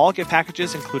 All gift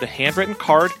packages include a handwritten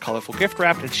card, colorful gift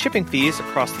wrap, and shipping fees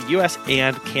across the U.S.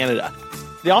 and Canada.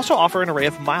 They also offer an array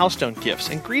of milestone gifts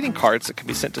and greeting cards that can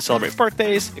be sent to celebrate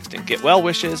birthdays, extend get well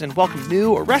wishes, and welcome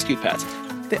new or rescued pets.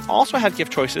 They also have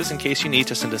gift choices in case you need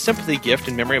to send a sympathy gift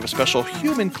in memory of a special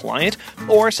human client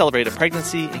or celebrate a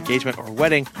pregnancy, engagement, or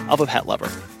wedding of a pet lover.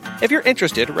 If you're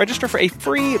interested, register for a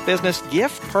free business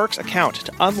gift perks account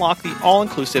to unlock the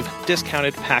all-inclusive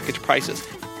discounted package prices.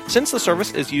 Since the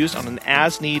service is used on an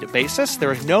as-need basis,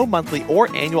 there is no monthly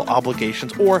or annual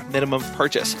obligations or minimum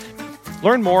purchase.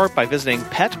 Learn more by visiting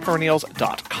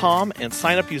petperennials.com and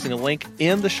sign up using a link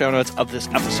in the show notes of this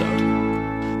episode.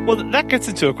 Well, that gets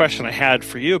into a question I had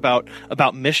for you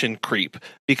about mission creep,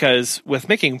 because with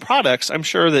making products, I'm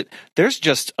sure that there's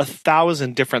just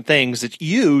 1,000 different things that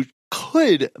you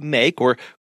could make or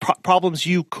problems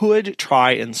you could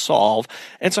try and solve.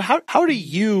 And so how do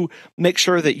you make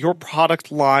sure that your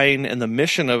product line and the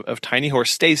mission of Tiny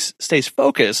Horse stays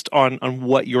focused on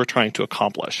what you're trying to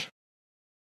accomplish?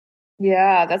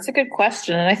 Yeah, that's a good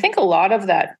question. And I think a lot of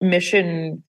that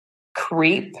mission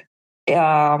creep,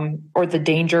 or the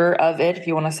danger of it, if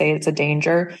you want to say it's a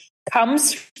danger,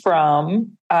 comes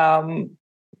from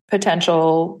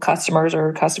potential customers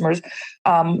or customers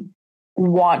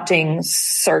wanting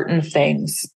certain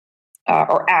things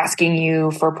or asking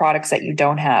you for products that you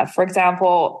don't have. For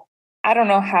example, I don't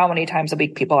know how many times a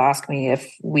week people ask me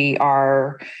if we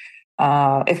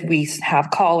have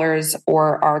collars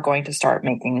or are going to start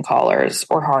making collars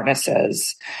or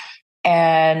harnesses.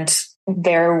 And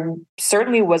there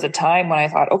certainly was a time when I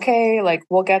thought, okay, like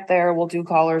we'll get there, we'll do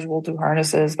collars, we'll do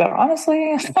harnesses, but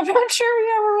honestly, I'm not sure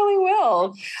we ever really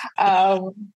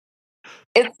will.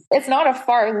 It's not a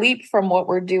far leap from what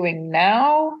we're doing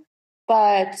now,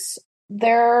 but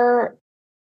there's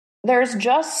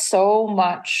just so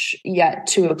much yet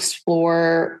to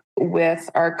explore with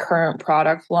our current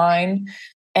product line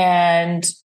and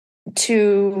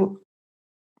to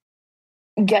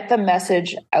get the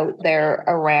message out there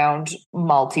around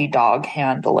multi-dog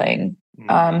handling.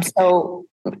 So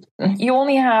you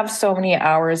only have so many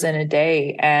hours in a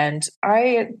day. And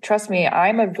trust me,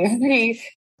 I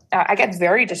get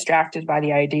very distracted by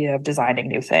the idea of designing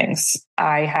new things.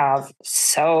 I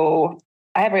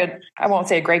won't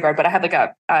say a graveyard, but I have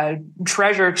like a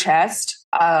treasure chest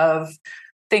of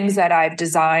things that I've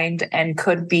designed and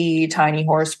could be Tiny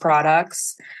Horse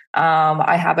products.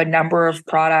 I have a number of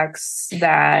products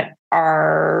that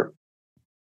are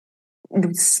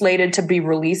slated to be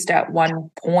released at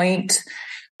one point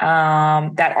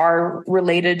that are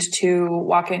related to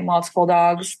walking multiple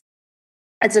dogs.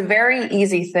 It's a very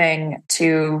easy thing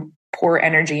to pour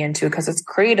energy into because it's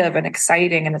creative and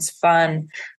exciting and it's fun.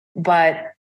 But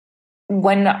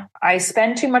when I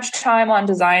spend too much time on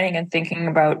designing and thinking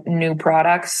about new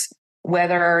products,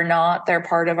 whether or not they're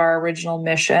part of our original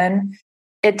mission,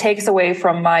 it takes away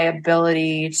from my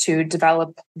ability to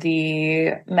develop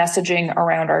the messaging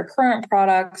around our current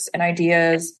products and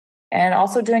ideas, and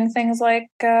also doing things like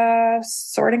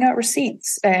sorting out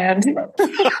receipts and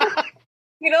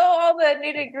all the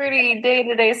nitty-gritty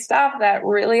day-to-day stuff that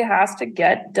really has to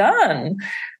get done.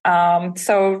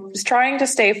 So just trying to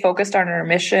stay focused on our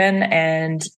mission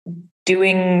and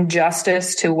doing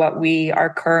justice to what we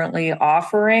are currently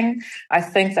offering, I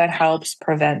think that helps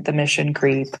prevent the mission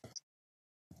creep.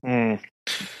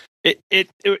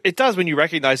 It does when you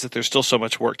recognize that there's still so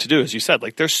much work to do, as you said.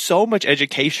 Like there's so much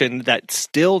education that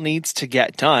still needs to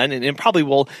get done, and probably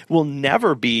will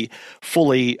never be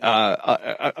fully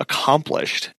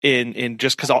accomplished in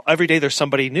just because every day there's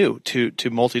somebody new to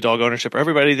multi-dog ownership.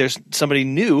 Or there's somebody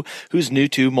new who's new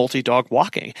to multi-dog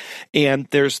walking, and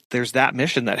there's that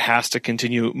mission that has to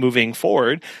continue moving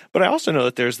forward. But I also know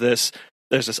that there's this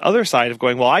other side of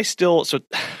going, well, I still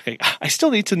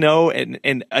need to know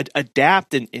and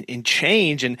adapt and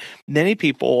change. And many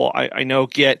people I know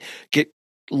get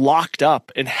locked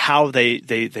up in how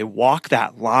they walk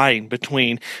that line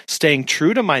between staying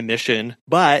true to my mission,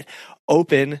 but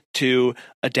open to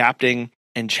adapting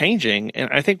and changing. And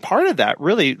I think part of that,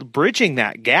 really bridging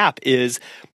that gap, is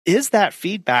is that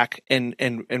feedback and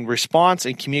response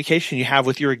and communication you have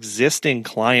with your existing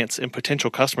clients and potential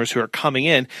customers who are coming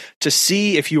in to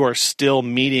see if you are still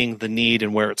meeting the need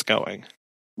and where it's going?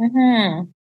 Mm-hmm.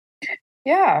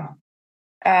 Yeah.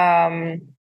 Yeah.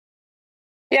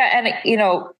 And,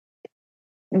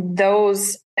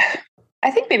 those,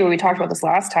 I think maybe we talked about this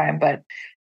last time, but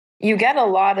you get a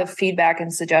lot of feedback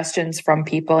and suggestions from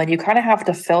people, and you kind of have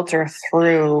to filter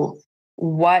through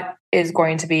what is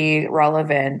going to be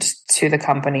relevant to the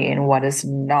company and what is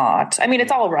not. I mean,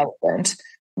 it's all relevant,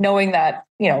 knowing that,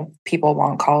 people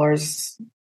want collars.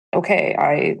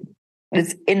 Okay,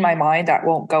 it's in my mind that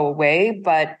won't go away,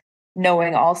 but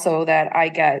knowing also that I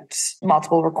get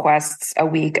multiple requests a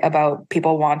week about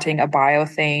people wanting a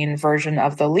biothane version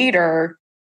of the leader,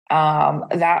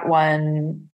 that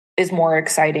one is more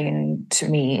exciting to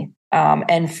me,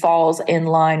 and falls in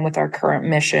line with our current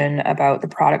mission about the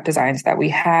product designs that we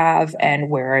have and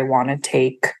where I want to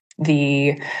take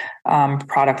the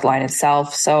product line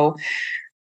itself. So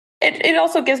it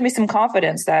also gives me some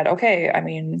confidence that, okay, I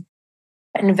mean,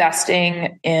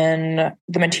 investing in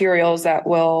the materials that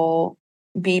will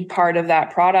be part of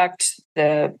that product,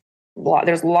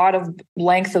 there's a lot of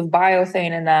length of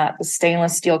biothane in that. The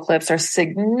stainless steel clips are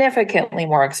significantly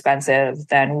more expensive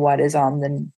than what is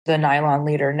on the nylon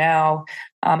leader now.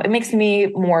 It makes me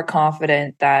more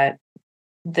confident that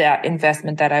that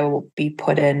investment that I will be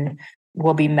put in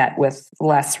will be met with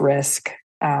less risk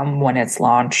when it's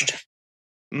launched.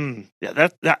 Yeah,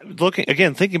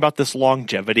 thinking about this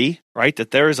longevity, right?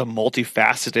 That there is a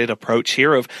multifaceted approach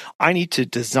here of, I need to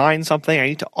design something, I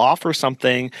need to offer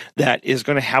something that is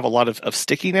going to have a lot of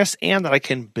stickiness and that I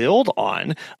can build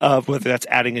on, whether that's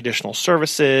adding additional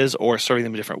services or serving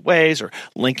them in different ways or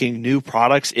linking new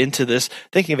products into this,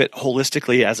 thinking of it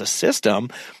holistically as a system.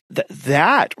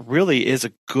 That really is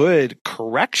a good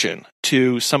correction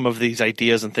to some of these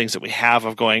ideas and things that we have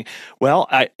of going, well,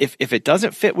 if it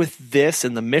doesn't fit with this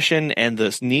and the mission and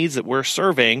the needs that we're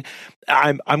serving,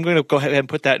 I'm going to go ahead and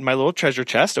put that in my little treasure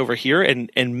chest over here,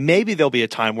 and maybe there'll be a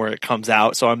time where it comes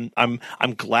out. So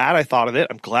I'm glad I thought of it.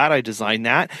 I'm glad I designed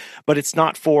that, but it's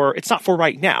not for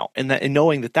right now, and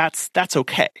knowing that that's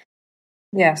okay.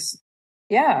 Yes.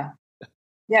 Yeah.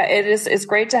 Yeah. It's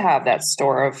great to have that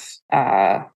store of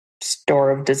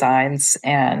designs,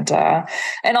 and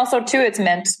also too, it's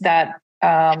meant that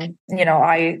I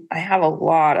have a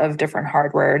lot of different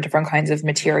hardware, different kinds of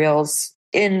materials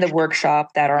in the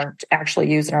workshop that aren't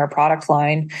actually used in our product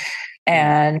line,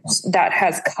 and that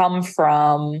has come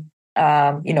from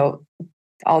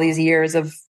all these years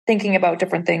of thinking about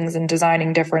different things and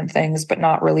designing different things but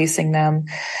not releasing them.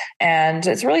 And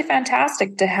it's really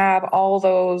fantastic to have all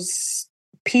those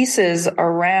pieces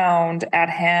around at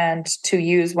hand to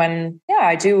use when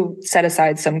I do set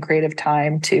aside some creative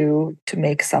time to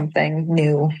make something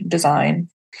new design.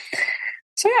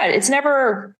 So it's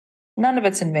none of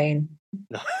it's in vain.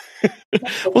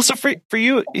 Well, so for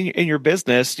you in your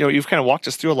business, you've kind of walked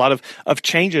us through a lot of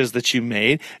changes that you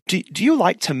made. Do you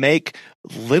like to make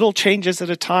little changes at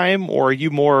a time, or are you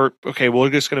more, okay, we're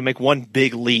just going to make one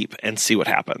big leap and see what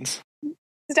happens?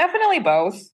 It's definitely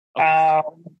both. Okay.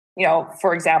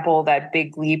 For example, that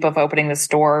big leap of opening the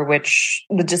store, which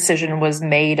the decision was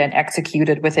made and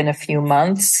executed within a few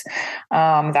months,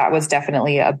 that was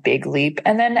definitely a big leap.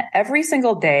 And then every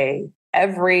single day,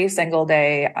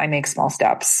 I make small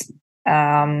steps.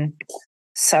 So,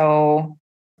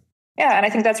 yeah, and I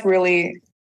think that's really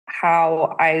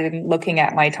how I'm looking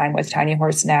at my time with Tiny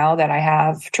Horse now, that I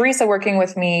have Teresa working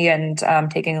with me and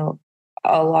taking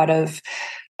a lot of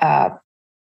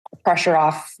pressure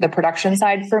off the production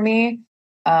side for me.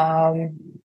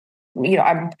 I'm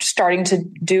starting to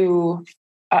do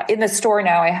in the store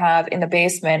now. I have in the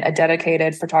basement a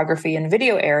dedicated photography and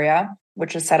video area,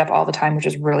 which is set up all the time, which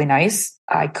is really nice.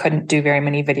 I couldn't do very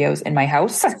many videos in my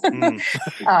house, in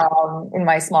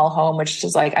my small home, which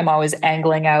is like, I'm always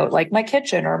angling out like my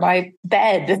kitchen or my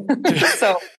bed.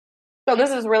 So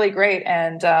this is really great.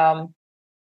 And,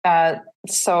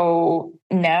 so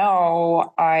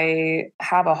now I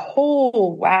have a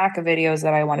whole whack of videos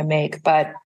that I want to make,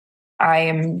 but I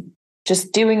am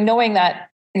just knowing that,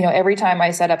 every time I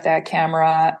set up that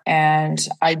camera and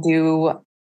I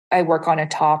work on a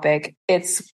topic,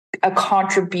 it's a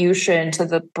contribution to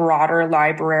the broader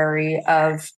library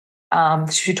of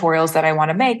tutorials that I want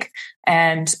to make.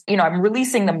 And, I'm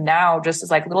releasing them now just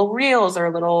as like little reels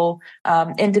or little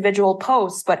individual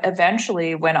posts. But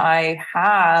eventually when I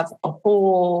have a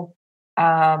whole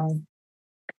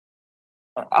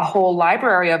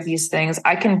library of these things,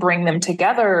 I can bring them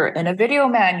together in a video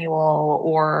manual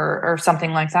or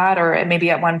something like that. Or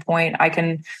maybe at one point I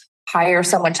can hire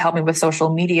someone to help me with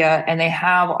social media, and they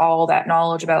have all that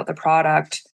knowledge about the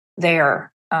product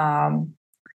there.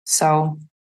 So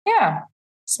yeah,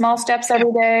 small steps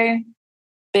every day,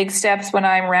 big steps when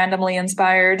I'm randomly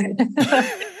inspired.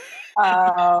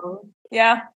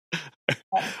 Yeah.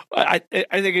 I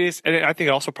think it is, and I think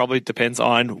it also probably depends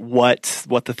on what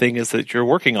the thing is that you're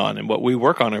working on, and what we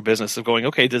work on our business of going,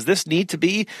 okay, does this need to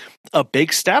be a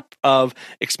big step of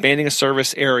expanding a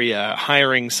service area,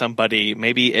 hiring somebody?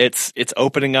 Maybe it's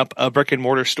opening up a brick and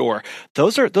mortar store.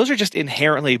 Those are just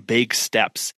inherently big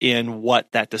steps in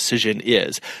what that decision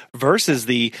is, versus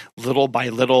the little by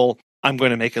little, I'm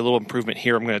going to make a little improvement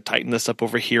here, I'm going to tighten this up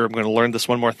over here, I'm going to learn this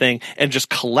one more thing, and just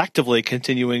collectively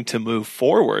continuing to move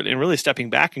forward and really stepping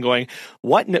back and going,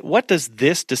 what does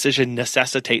this decision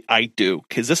necessitate I do?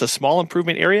 Is this a small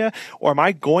improvement area, or am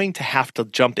I going to have to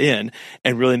jump in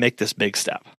and really make this big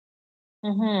step?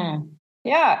 Mm-hmm.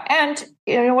 Yeah.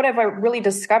 And what I've really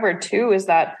discovered too is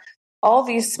that all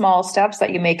these small steps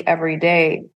that you make every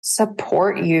day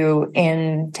support you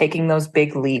in taking those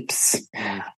big leaps.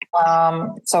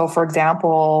 So for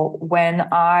example, when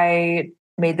I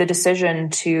made the decision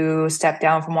to step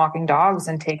down from walking dogs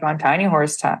and take on Tiny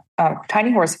Horse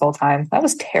full time, that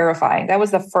was terrifying. That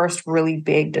was the first really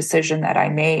big decision that I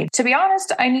made. To be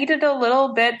honest, I needed a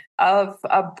little bit of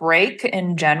a break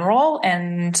in general.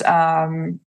 And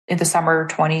in the summer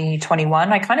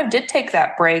 2021, I kind of did take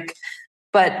that break,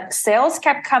 but sales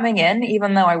kept coming in,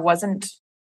 even though I wasn't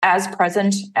as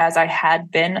present as I had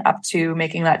been up to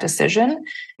making that decision.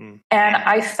 And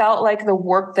I felt like the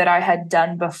work that I had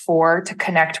done before to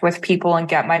connect with people and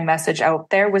get my message out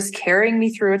there was carrying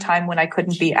me through a time when I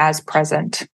couldn't be as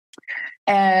present.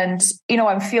 And,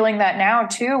 I'm feeling that now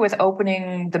too with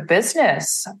opening the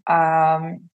business.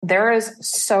 There is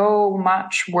so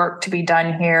much work to be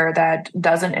done here that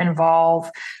doesn't involve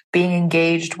being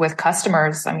engaged with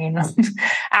customers. I mean,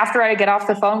 after I get off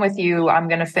the phone with you, I'm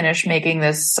going to finish making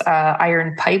this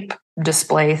iron pipe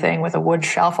display thing with a wood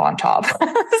shelf on top.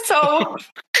 So,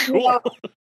 Cool.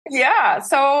 Yeah.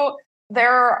 So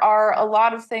there are a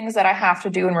lot of things that I have to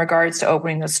do in regards to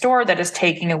opening the store that is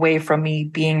taking away from me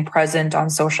being present on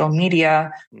social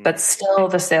media, but still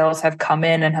the sales have come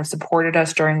in and have supported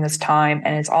us during this time.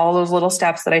 And it's all those little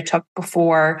steps that I took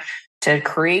before to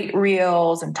create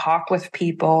reels and talk with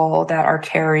people that are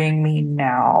carrying me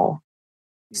now.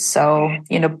 So,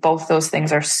 both those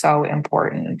things are so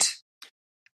important.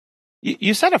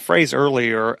 You said a phrase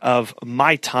earlier of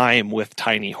my time with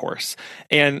Tiny Horse,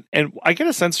 and I get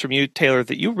a sense from you, Taylor,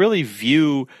 that you really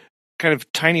view kind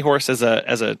of Tiny Horse as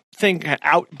a thing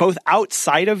both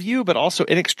outside of you, but also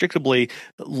inextricably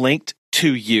linked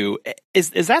to you. Is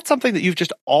that something that you've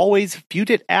just always viewed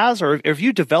it as, or have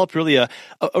you developed really a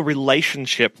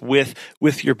relationship with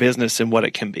your business and what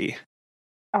it can be?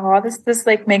 Oh, this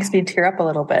like makes me tear up a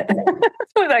little bit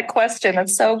with that question.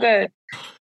 That's so good.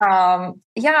 Yeah,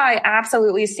 I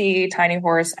absolutely see Tiny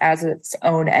Horse as its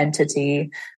own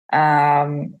entity.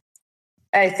 I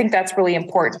think that's really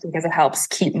important because it helps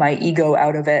keep my ego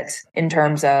out of it in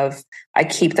terms of I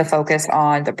keep the focus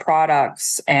on the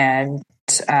products, and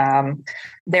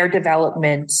their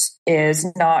development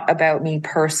is not about me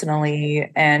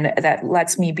personally. And that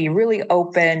lets me be really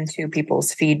open to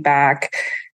people's feedback.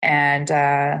 And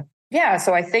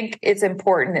so I think it's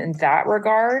important in that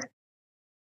regard.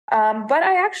 But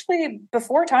I actually,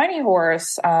 before Tiny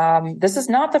Horse, this is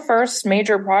not the first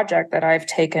major project that I've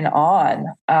taken on.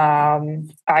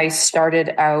 I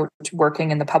started out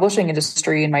working in the publishing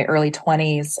industry in my early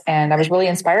 20s, and I was really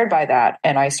inspired by that.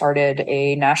 And I started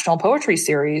a national poetry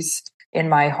series in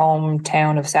my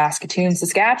hometown of Saskatoon,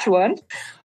 Saskatchewan.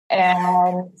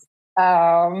 And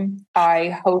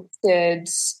I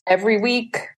hosted every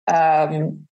week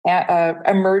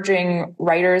emerging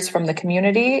writers from the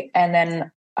community, and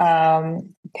then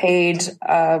paid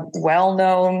a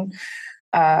well-known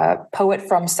poet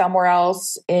from somewhere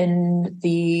else in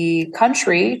the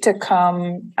country to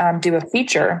come do a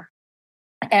feature.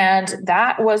 And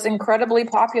that was incredibly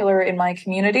popular in my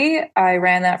community. I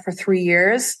ran that for 3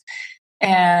 years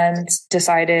and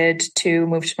decided to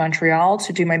move to Montreal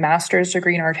to do my master's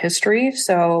degree in art history.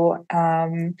 So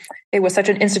it was such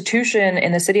an institution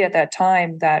in the city at that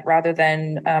time that rather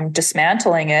than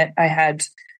dismantling it, I had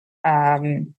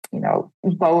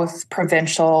both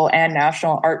provincial and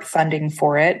national art funding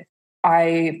for it.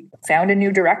 I found a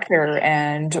new director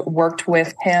and worked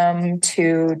with him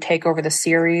to take over the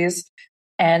series.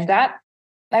 And I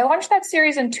launched that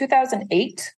series in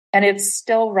 2008, and it's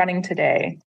still running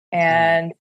today.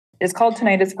 And it's called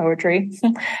Tonight is Poetry.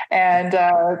 And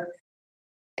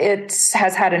it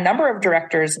has had a number of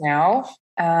directors now.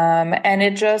 And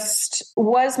it just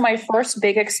was my first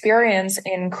big experience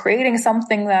in creating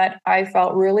something that I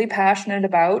felt really passionate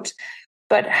about,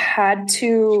 but had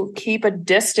to keep a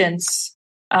distance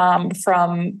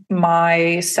from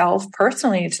myself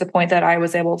personally, to the point that I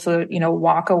was able to,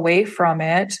 walk away from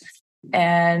it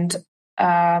and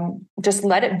just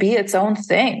let it be its own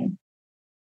thing.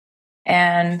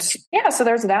 And yeah, so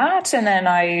there's that. And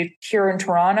then here in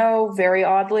Toronto, very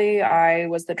oddly, I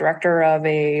was the director of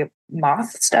a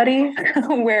moth study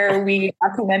where we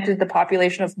documented the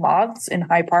population of moths in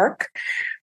High Park.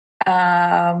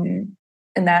 And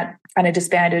that kind of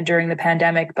disbanded during the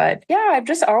pandemic. But yeah, I've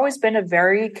just always been a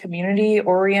very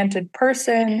community-oriented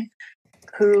person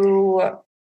who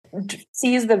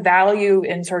sees the value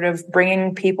in sort of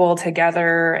bringing people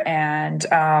together and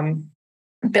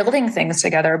building things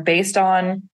together based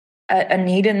on a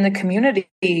need in the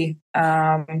community.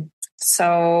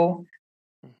 So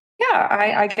yeah,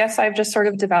 I guess I've just sort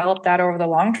of developed that over the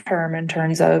long term in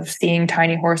terms of seeing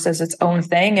Tiny Horse as its own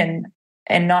thing,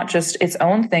 and not just its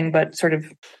own thing, but sort of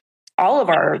all of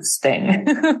our thing.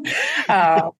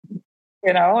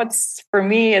 It's for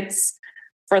me, it's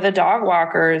for the dog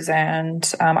walkers.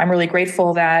 And I'm really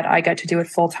grateful that I get to do it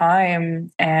full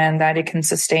time and that it can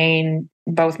sustain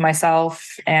both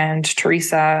myself and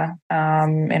Teresa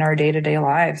in our day-to-day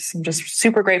lives. I'm just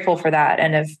super grateful for that.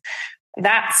 And if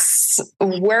that's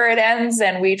where it ends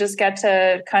and we just get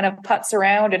to kind of putz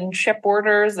around and ship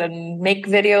orders and make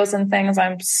videos and things,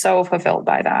 I'm so fulfilled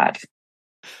by that.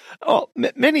 Oh,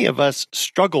 many of us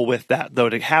struggle with that, though,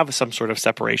 to have some sort of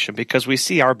separation, because we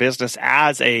see our business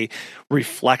as a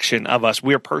reflection of us.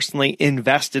 We're personally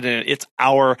invested in it. It's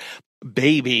our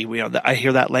baby. I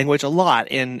hear that language a lot,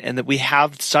 and that we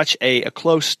have such a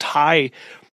close tie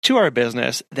to our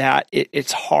business that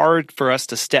it's hard for us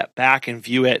to step back and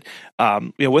view it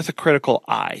with a critical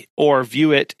eye, or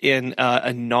view it in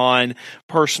a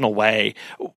non-personal way.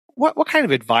 What kind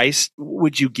of advice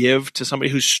would you give to somebody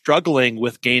who's struggling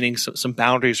with gaining some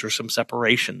boundaries or some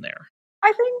separation there?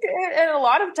 I think, and a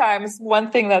lot of times, one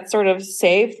thing that sort of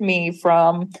saved me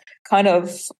from kind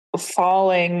of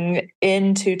falling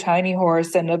into Tiny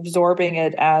Horse and absorbing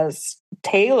it as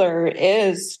Taylor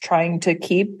is trying to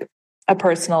keep a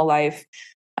personal life.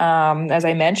 As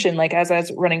I mentioned, like as I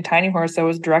was running Tiny Horse, I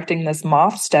was directing this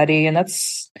moth study, and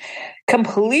that's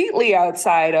completely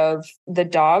outside of the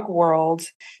dog world.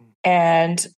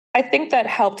 And I think that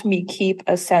helped me keep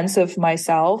a sense of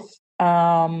myself.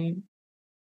 I've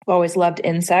always loved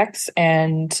insects,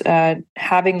 and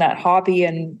having that hobby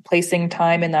and placing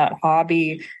time in that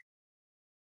hobby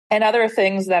and other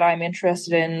things that I'm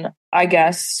interested in, I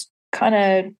guess, kind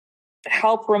of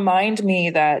help remind me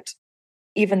that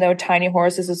even though Tiny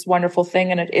Horse is this wonderful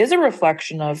thing and it is a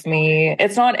reflection of me,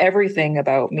 it's not everything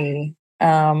about me.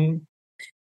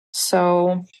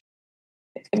 So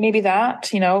maybe that,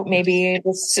 maybe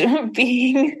just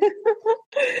being,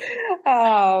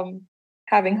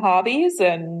 having hobbies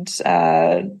and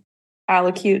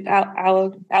allocating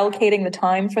the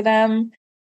time for them.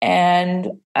 And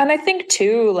I think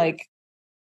too, like,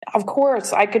 of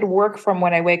course, I could work from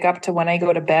when I wake up to when I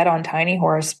go to bed on Tiny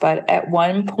Horse, but at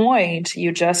one point,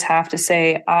 you just have to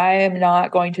say, I am not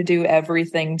going to do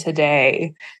everything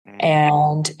today.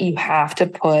 And you have to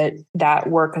put that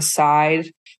work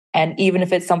aside. And even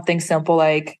if it's something simple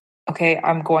like, okay,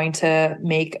 I'm going to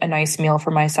make a nice meal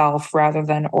for myself rather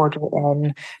than order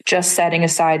in, just setting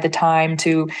aside the time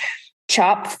to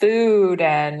chop food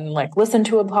and like listen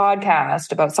to a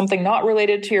podcast about something not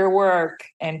related to your work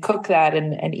and cook that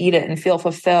and eat it and feel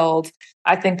fulfilled.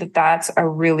 I think that that's a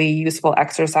really useful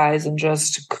exercise in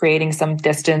just creating some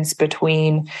distance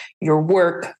between your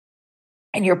work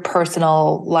and your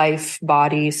personal life,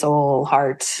 body, soul,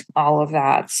 heart, all of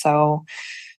that. So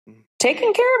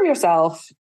taking care of yourself.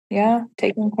 Yeah,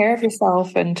 taking care of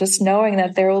yourself and just knowing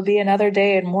that there will be another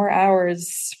day and more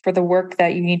hours for the work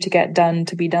that you need to get done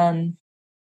to be done.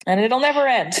 And it'll never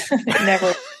end. It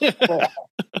never will.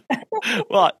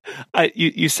 Well,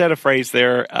 you said a phrase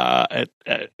there,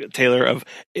 Taylor, of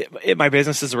my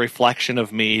business is a reflection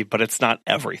of me, but it's not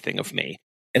everything of me.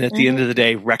 And at the end of the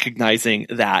day, recognizing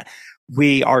that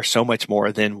we are so much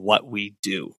more than what we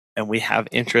do. And we have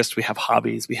interests, we have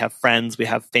hobbies, we have friends, we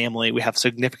have family, we have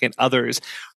significant others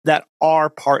that are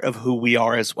part of who we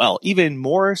are as well, even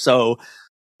more so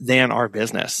than our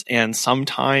business. And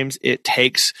sometimes it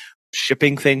takes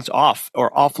shipping things off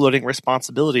or offloading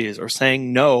responsibilities or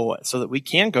saying no so that we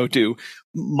can go do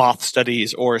moth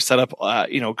studies or set up,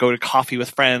 go to coffee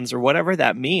with friends or whatever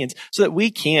that means so that we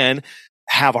can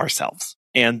have ourselves.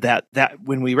 And that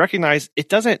when we recognize it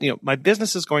doesn't, my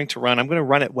business is going to run, I'm going to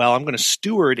run it well, I'm going to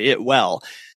steward it well.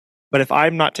 But if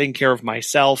I'm not taking care of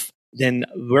myself, then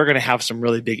we're going to have some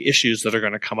really big issues that are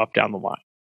going to come up down the line.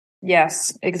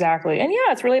 Yes, exactly. And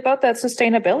it's really about that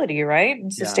sustainability, right?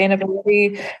 Yeah.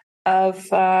 Sustainability of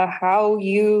how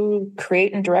you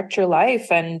create and direct your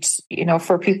life. And,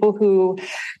 for people who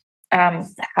have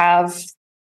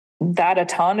that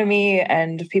autonomy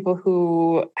and people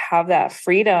who have that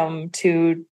freedom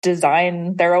to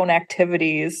design their own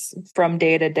activities from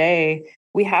day to day,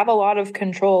 we have a lot of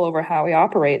control over how we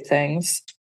operate things.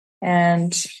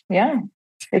 And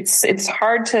it's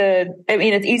hard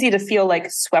it's easy to feel like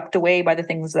swept away by the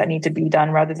things that need to be done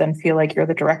rather than feel like you're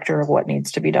the director of what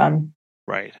needs to be done.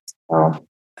 Right. So.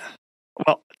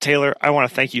 Well, Taylor, I want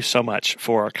to thank you so much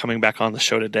for coming back on the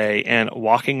show today and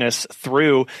walking us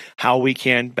through how we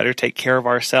can better take care of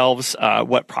ourselves,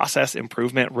 what process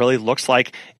improvement really looks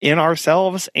like in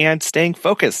ourselves, and staying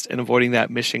focused and avoiding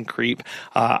that mission creep.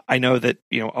 I know that,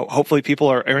 hopefully people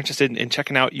are interested in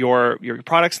checking out your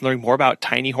products and learning more about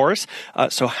Tiny Horse.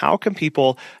 So how can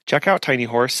people check out Tiny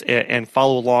Horse and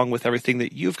follow along with everything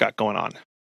that you've got going on?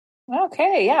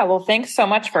 Okay. Yeah. Well, thanks so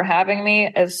much for having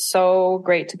me. It's so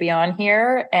great to be on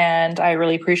here. And I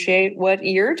really appreciate what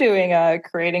you're doing,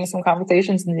 creating some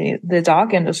conversations in the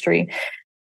dog industry.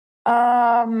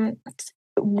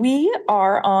 We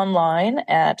are online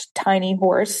at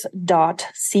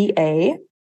tinyhorse.ca.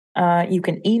 You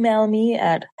can email me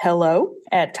at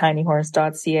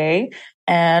hello@tinyhorse.ca.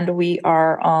 And we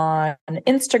are on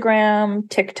Instagram,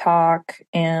 TikTok,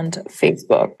 and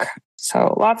Facebook.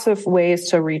 So lots of ways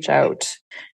to reach out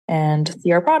and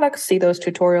see our products, see those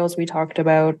tutorials we talked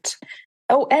about.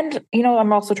 Oh, and,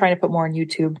 I'm also trying to put more on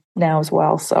YouTube now as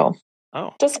well. So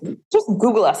just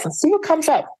Google us and see what comes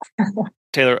up.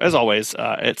 Taylor, as always,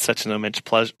 it's such an immense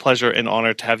pleasure and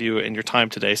honor to have you in your time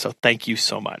today. So thank you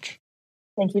so much.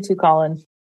 Thank you too, Colin.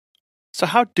 So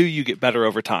how do you get better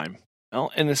over time?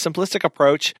 Well, in a simplistic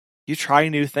approach, you try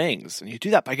new things, and you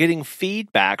do that by getting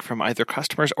feedback from either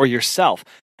customers or yourself.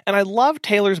 And I love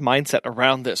Taylor's mindset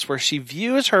around this, where she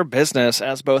views her business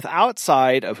as both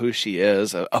outside of who she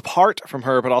is, apart from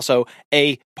her, but also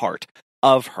a part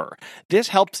of her. This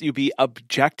helps you be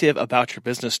objective about your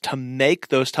business to make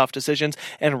those tough decisions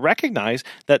and recognize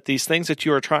that these things that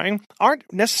you are trying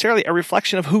aren't necessarily a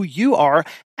reflection of who you are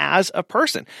as a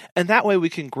person. And that way we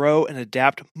can grow and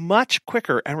adapt much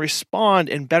quicker and respond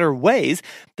in better ways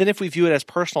than if we view it as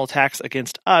personal attacks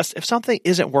against us if something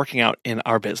isn't working out in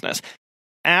our business.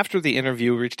 After the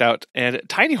interview, we reached out, and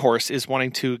Tiny Horse is wanting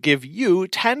to give you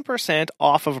 10%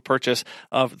 off of a purchase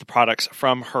of the products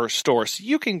from her store. So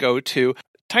you can go to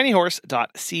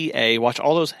tinyhorse.ca, watch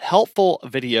all those helpful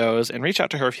videos, and reach out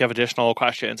to her if you have additional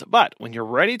questions. But when you're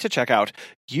ready to check out,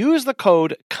 use the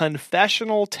code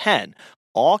CONFESSIONAL10.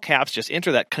 All caps, just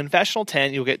enter that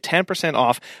CONFESSIONAL10. You'll get 10%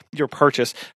 off your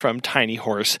purchase from Tiny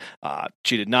Horse.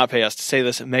 She did not pay us to say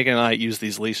this. Megan and I use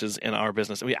these leashes in our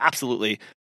business, and we absolutely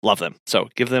love them. So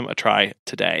give them a try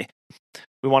today.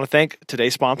 We want to thank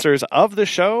today's sponsors of the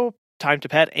show, Time to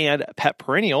Pet and Pet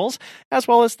Perennials, as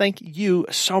well as thank you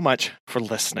so much for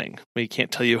listening. We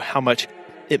can't tell you how much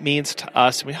it means to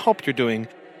us, and we hope you're doing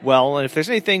well. And if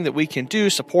there's anything that we can do,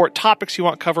 support, topics you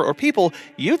want covered, or people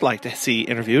you'd like to see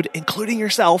interviewed, including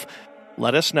yourself,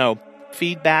 let us know.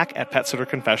 Feedback at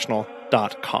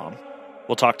PetSitterConfessional.com.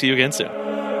 We'll talk to you again soon.